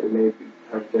whatsoever it may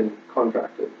have been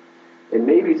contracted. It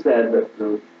may be said that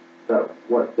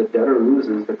what the debtor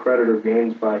loses, the creditor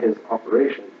gains by his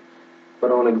operation,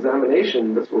 but on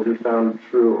examination this will be found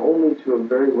true only to a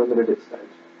very limited extent.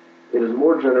 It is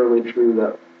more generally true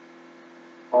that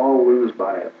all lose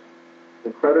by it.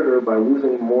 The creditor by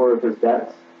losing more of his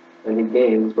debts than he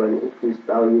gains by the increased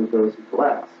value of those he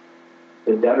collects.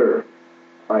 The debtor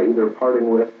by either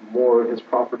parting with more of his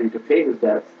property to pay his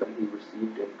debts than he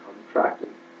received in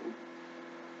contracting,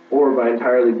 or by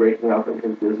entirely breaking up in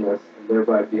his business and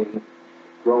thereby being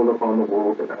thrown upon the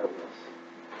world in idleness.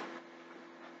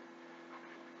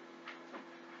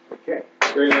 Okay.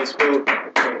 Very nice quote.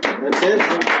 Okay. That's it.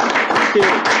 Thank you.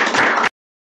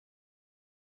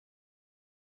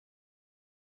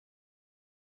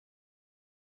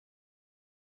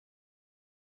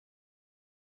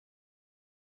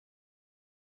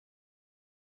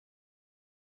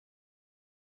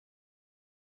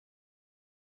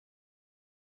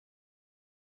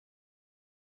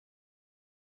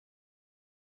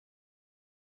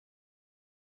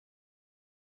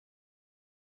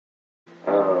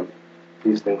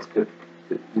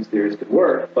 These theories could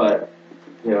work, but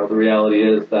the reality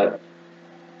is that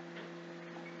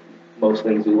most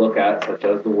things we look at, such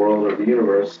as the world or the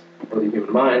universe or the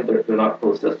human mind, they're not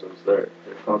closed systems. They're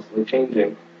constantly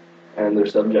changing, and they're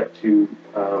subject to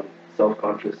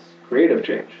self-conscious creative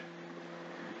change.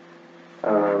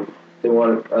 They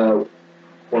wanted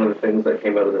one of the things that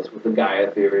came out of this was the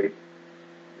Gaia theory.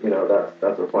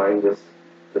 That's applying this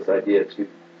idea to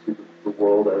the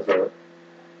world as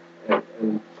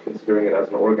and considering it as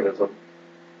an organism.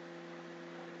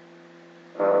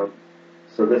 So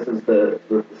this is the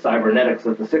cybernetics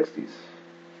of the 60s.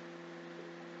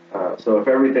 So if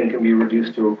everything can be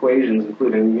reduced to equations,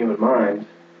 including the human mind,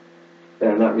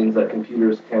 then that means that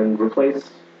computers can replace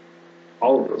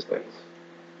all of those things,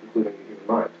 including the human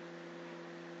mind.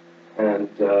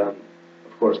 And of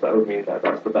course, that would mean that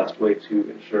that's the best way to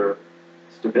ensure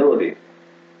stability,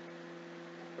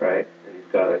 right? And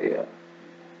you've got a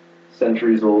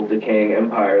centuries-old decaying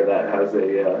empire that has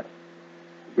a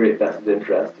great vested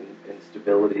interest in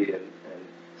stability and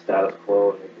status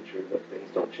quo and making sure that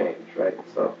things don't change, right?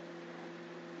 So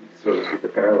you can sort of see the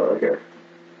parallel here.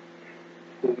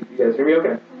 You guys hear me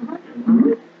okay?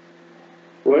 Mm-hmm.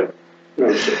 What?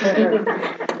 No.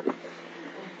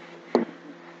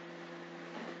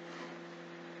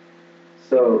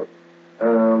 So,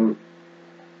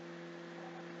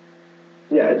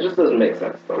 yeah, it just doesn't make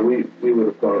sense, though. We would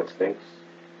have gone extinct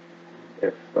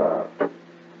if there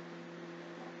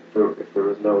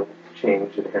was no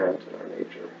change inherent in our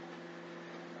nature.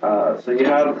 So you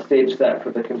have the stage set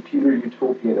for the computer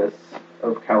utopianists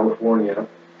of California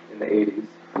in the 80s.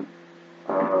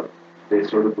 They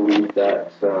sort of believed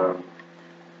that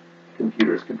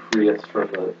computers could free us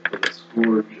from the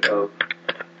scourge of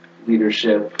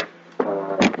leadership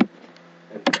and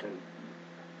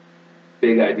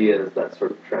big ideas that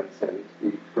sort of transcend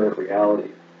the current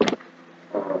reality.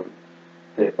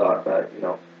 They thought that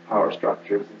power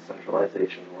structures and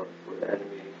centralization were the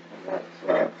enemy, and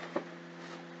that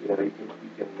you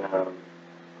can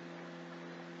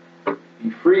be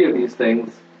free of these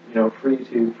things, free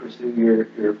to pursue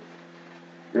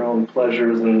your own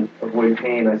pleasures and avoid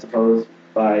pain, I suppose,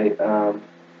 by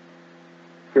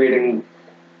creating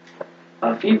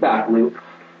a feedback loop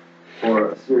or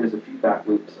a series of feedback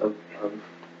loops of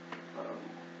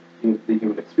the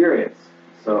human experience.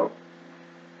 So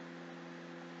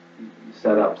you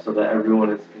set up so that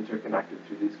everyone is interconnected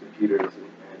through these computers and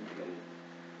can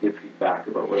give feedback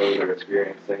about whatever they're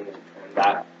experiencing, and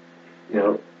that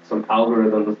some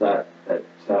algorithms that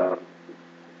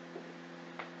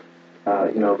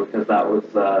because that was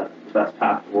the best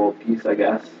path to world peace, I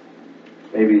guess.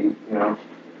 Maybe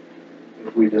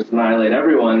if we just annihilate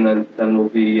everyone, then we'll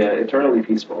be eternally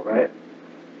peaceful, right?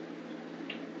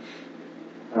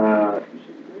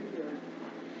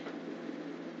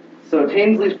 So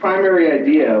Tainsley's primary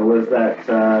idea was that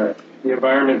the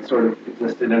environment sort of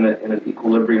existed in an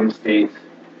equilibrium state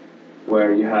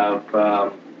where you have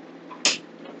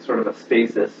sort of a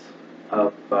stasis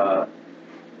of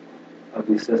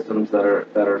these systems that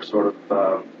are sort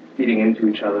of feeding into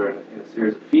each other in a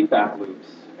series of feedback loops,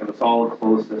 and it's all a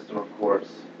closed system, of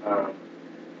course.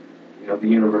 The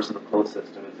universe of the closed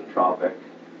system is entropic.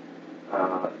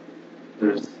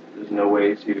 There's no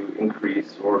way to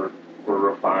increase or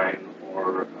refine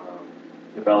or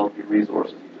develop your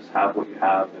resources. You just have what you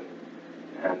have,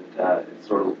 and it's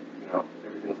sort of,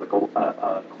 everything's like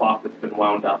a clock that's been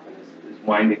wound up and is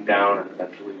winding down, and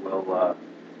eventually will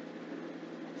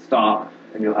stop,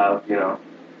 and you'll have,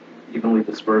 evenly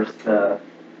dispersed,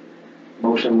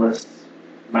 motionless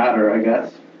matter, I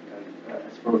guess. And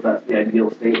I suppose that's the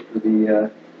ideal state for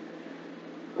the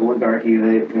oligarchy.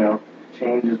 They,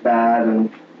 change is bad, and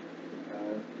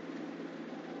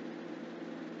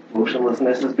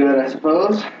motionlessness is good, I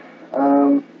suppose.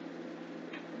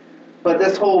 But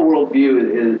this whole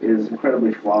worldview is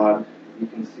incredibly flawed. You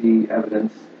can see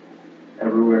evidence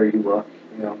everywhere you look.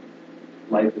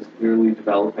 Life is clearly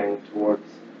developing towards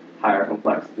higher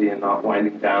complexity and not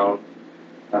winding down.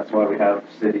 That's why we have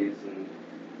cities and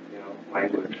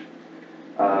language.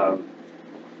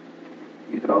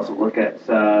 You could also look at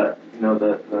the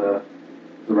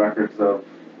records of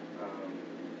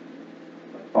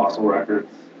like fossil records.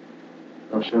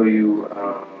 They'll show you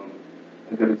a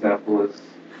good example is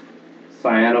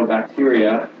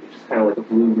cyanobacteria, which is kind of like a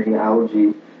blue-green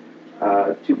algae.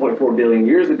 2.4 billion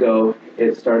years ago,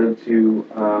 it started to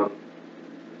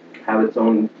have its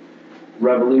own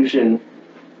revolution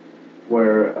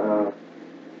where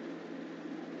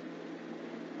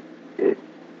it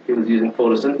was using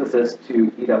photosynthesis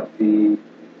to eat up the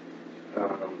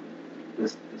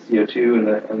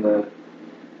CO2 and the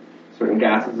certain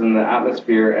gases in the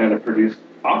atmosphere, and it produced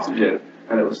oxygen.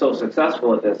 And it was so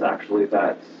successful at this, actually,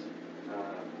 that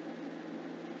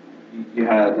you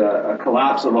had a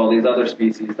collapse of all these other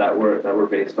species that were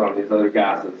based on these other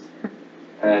gases,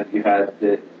 and you had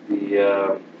the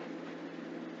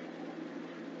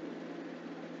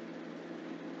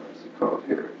what's it called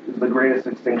here? It was the greatest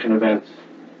extinction event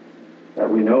that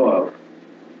we know of.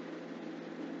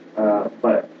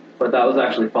 But that was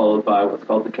actually followed by what's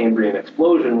called the Cambrian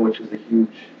explosion, which is a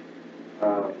huge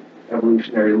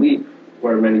evolutionary leap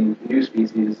where many new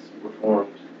species were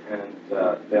formed, and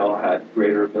they all had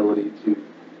greater ability to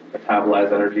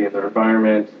metabolize energy in their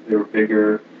environment. They were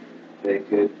bigger. They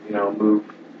could,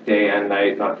 move day and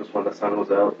night, not just when the sun was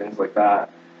out, things like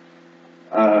that.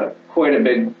 Quite a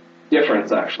big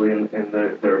difference, actually, in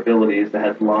their abilities. They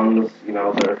had lungs,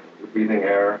 they're breathing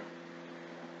air,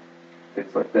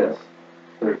 things like this.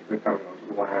 They're coming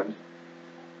onto the land.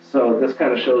 So this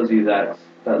kind of shows you that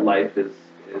life is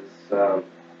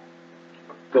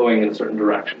going in a certain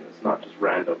direction. It's not just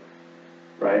random,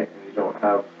 right? And you don't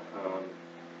have.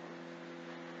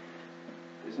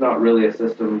 It's not really a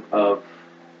system of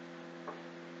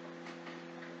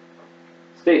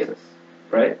stasis,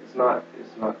 right? It's not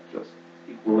just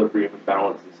equilibrium and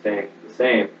balance and staying the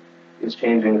same. It's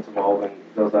changing, it's evolving,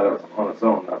 it does that on its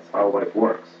own. That's how life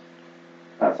works.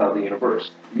 That's how the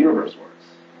universe works.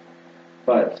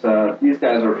 But these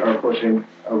guys are pushing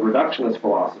a reductionist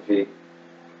philosophy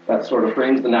that sort of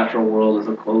frames the natural world as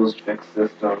a closed, fixed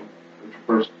system, which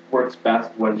first works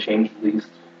best when changed least.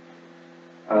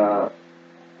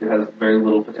 It has very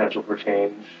little potential for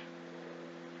change,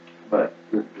 but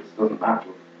this doesn't match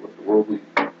with the world we,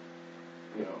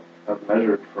 have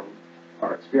measured from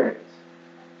our experience.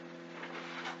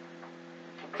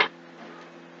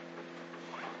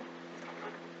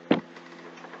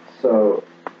 So,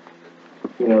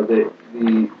 the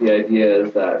idea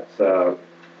is that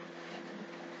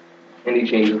any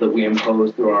changes that we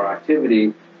impose through our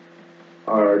activity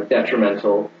are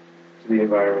detrimental to the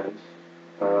environment,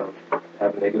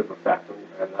 have a negative effect,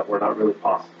 and that we're not really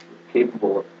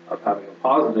capable of having a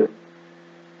positive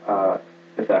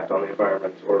effect on the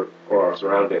environment or our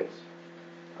surroundings.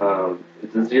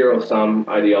 It's a zero-sum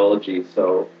ideology,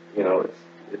 so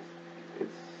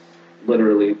it's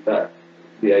literally that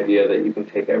the idea that you can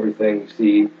take everything you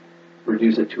see,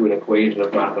 reduce it to an equation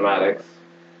of mathematics,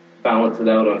 balance it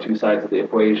out on two sides of the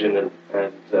equation, and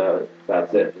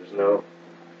that's it. There's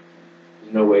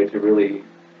no way to really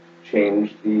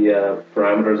change the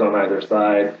parameters on either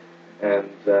side, and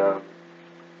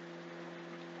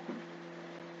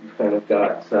you've kind of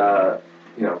got,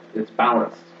 it's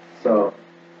balanced. So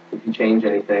if you change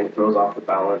anything, it throws off the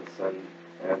balance, and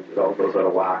it all goes out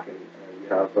of whack, and you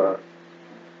have a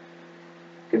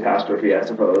catastrophe, I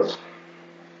suppose.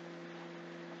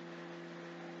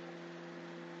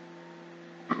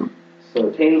 So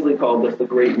Tainsley called this the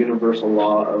great universal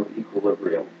law of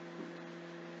equilibrium.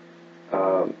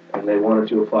 And they wanted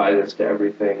to apply this to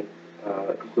everything,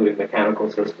 including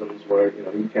mechanical systems, where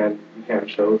you can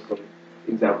show some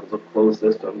examples of closed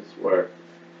systems where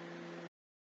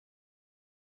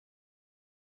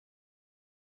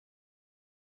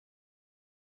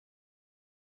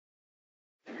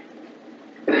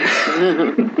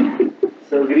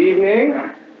So good evening.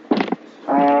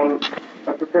 I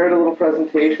prepared a little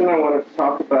presentation. I wanted to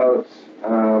talk about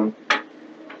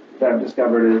that I've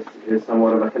discovered is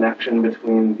somewhat of a connection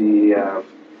between the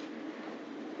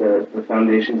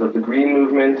foundations of the green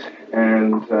movement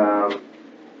and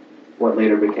what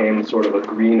later became sort of a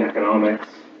green economics,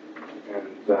 and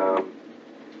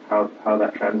how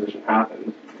that transition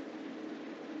happened.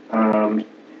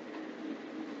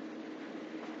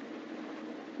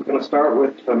 We're going to start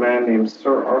with a man named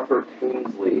Sir Arthur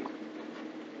Tainsley.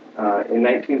 In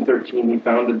 1913, he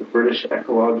founded the British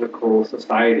Ecological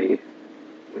Society,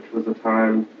 which was a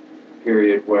time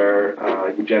period where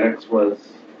eugenics was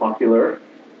popular.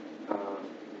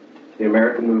 The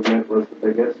American movement was the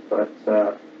biggest, but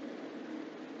it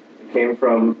came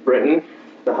from Britain.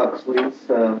 The Huxleys,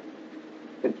 I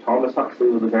think Thomas Huxley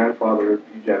was the grandfather of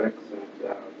eugenics, and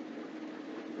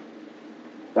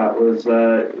that was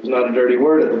it was not a dirty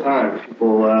word at the time.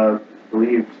 People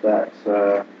believed that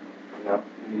you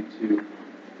need to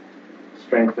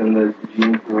strengthen the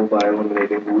gene pool by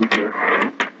eliminating the weaker.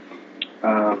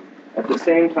 At the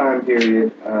same time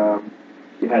period,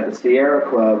 you had the Sierra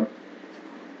Club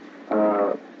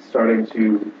starting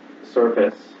to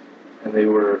surface, and they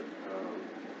were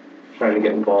trying to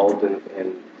get involved in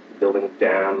building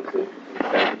dams in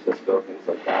San Francisco, things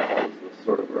like that. That was the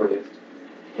sort of earliest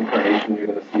incarnation you're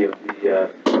going to see of the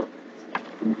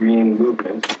green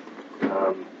movement.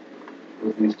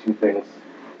 With these two things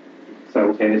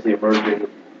simultaneously emerging,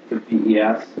 the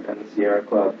BES and the Sierra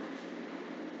Club.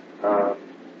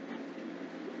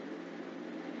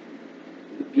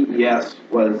 The BES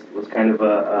was kind of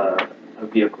a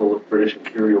vehicle of British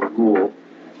imperial rule,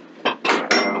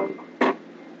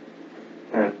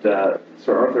 and Sir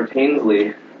Arthur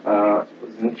Tainsley was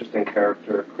an interesting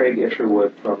character. Craig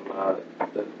Isherwood from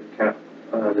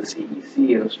the CEC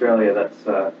in Australia, that's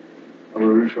a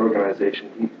LaRouche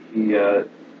organization. He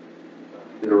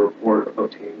did a report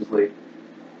about Tainsley,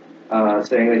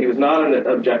 saying that he was not an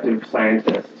objective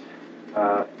scientist.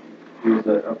 He was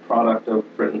a product of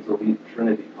Britain's elite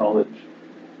Trinity College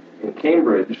in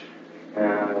Cambridge.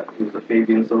 He was a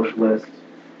Fabian socialist,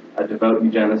 a devout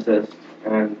eugenicist,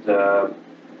 and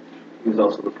he was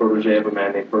also the protege of a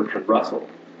man named Bertrand Russell,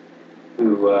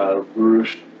 who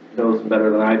LaRouche knows him better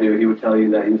than I do. He would tell you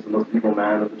that he was the most evil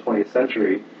man of the 20th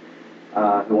century,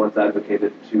 who once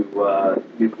advocated to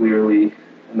nuclearly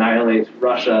annihilate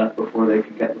Russia before they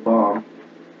could get the bomb,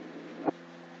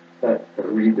 that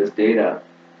read this data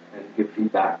and give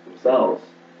feedback themselves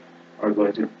are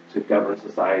going to govern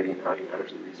society and how you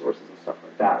manage the resources and stuff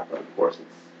like that. But of course,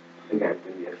 it's, again,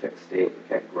 going to be a fixed state. It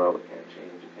can't grow, it can't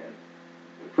change, it can't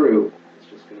improve. It's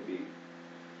just going to be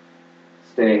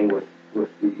staying with the,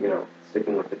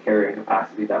 sticking with the carrying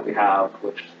capacity that we have,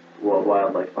 which the World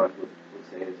Wildlife Fund would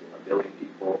say is 1 billion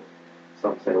people.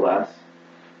 Some say less.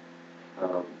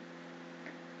 Well,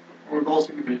 we've all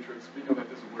seen the Matrix. We know that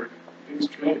doesn't work. Things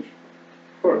change.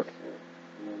 Of course.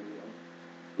 Yeah. And,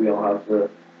 we all have the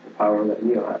power that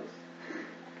Neo has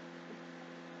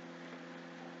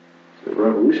to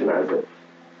revolutionize it.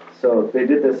 So they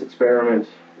did this experiment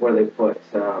where they put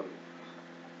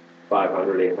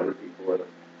 500, 800 people in a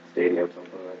stadium,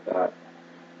 something like that,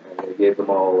 and they gave them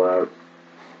all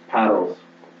paddles.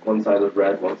 One side was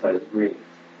red, one side was green.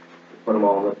 They put them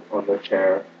all on the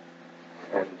chair,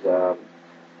 and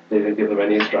they didn't give them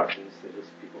any instructions.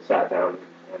 People sat down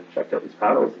and checked out these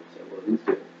paddles and said, "What do these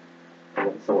do?" And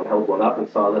then someone held one up and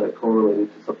saw that it correlated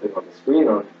to something on the screen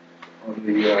on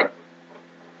the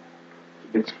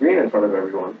big screen in front of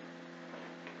everyone.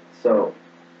 So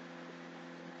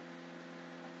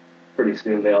pretty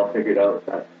soon they all figured out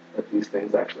that these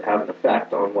things actually have an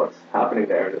effect on what's happening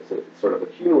there, and it's sort of a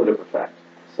cumulative effect.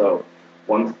 So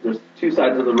there's two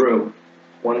sides of the room.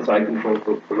 One side controls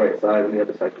the right side, and the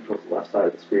other side controls the left side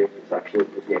of the screen. It's actually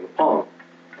the game of Pong.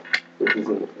 This is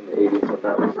in the 80s when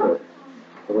that was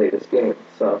the latest game.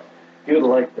 So you would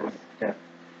like this. Yeah.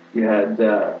 You had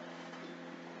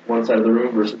one side of the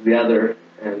room versus the other,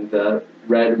 and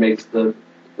red makes the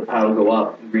paddle go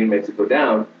up, and green makes it go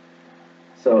down.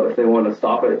 So if they want to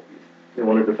stop it, if they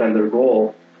want to defend their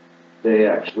goal, they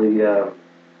actually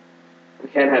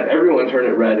can't have everyone turn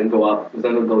it red and go up, because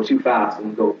then they'll go too fast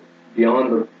and go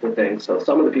beyond the thing. So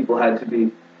some of the people had to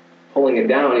be pulling it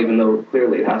down, even though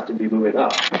clearly it has to be moving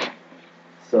up.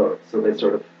 So they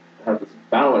sort of have this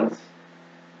balance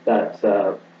that.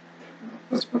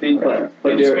 They just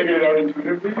figured it out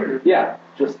intuitively, or? Yeah,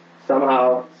 just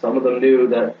somehow some of them knew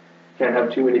that you can't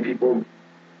have too many people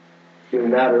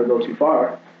doing that or go too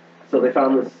far. So they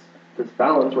found this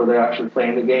balance where they're actually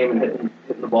playing the game and hitting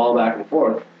the ball back and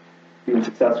forth, being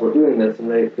successful at doing this.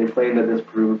 And they claim that this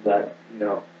proved that,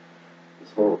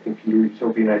 this whole computer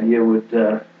utopian idea would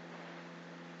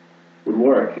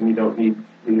work, and you don't need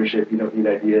leadership, you don't need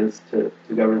ideas to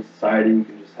govern society. You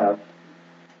can just have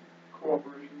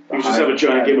Cooperation. You just have a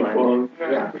giant game of Pong.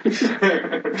 Yeah.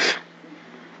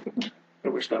 I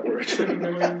wish that worked. It's a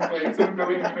million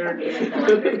player game.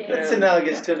 It's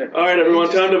analogous to it. All right, everyone,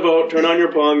 time to vote. Turn on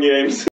your Pong games.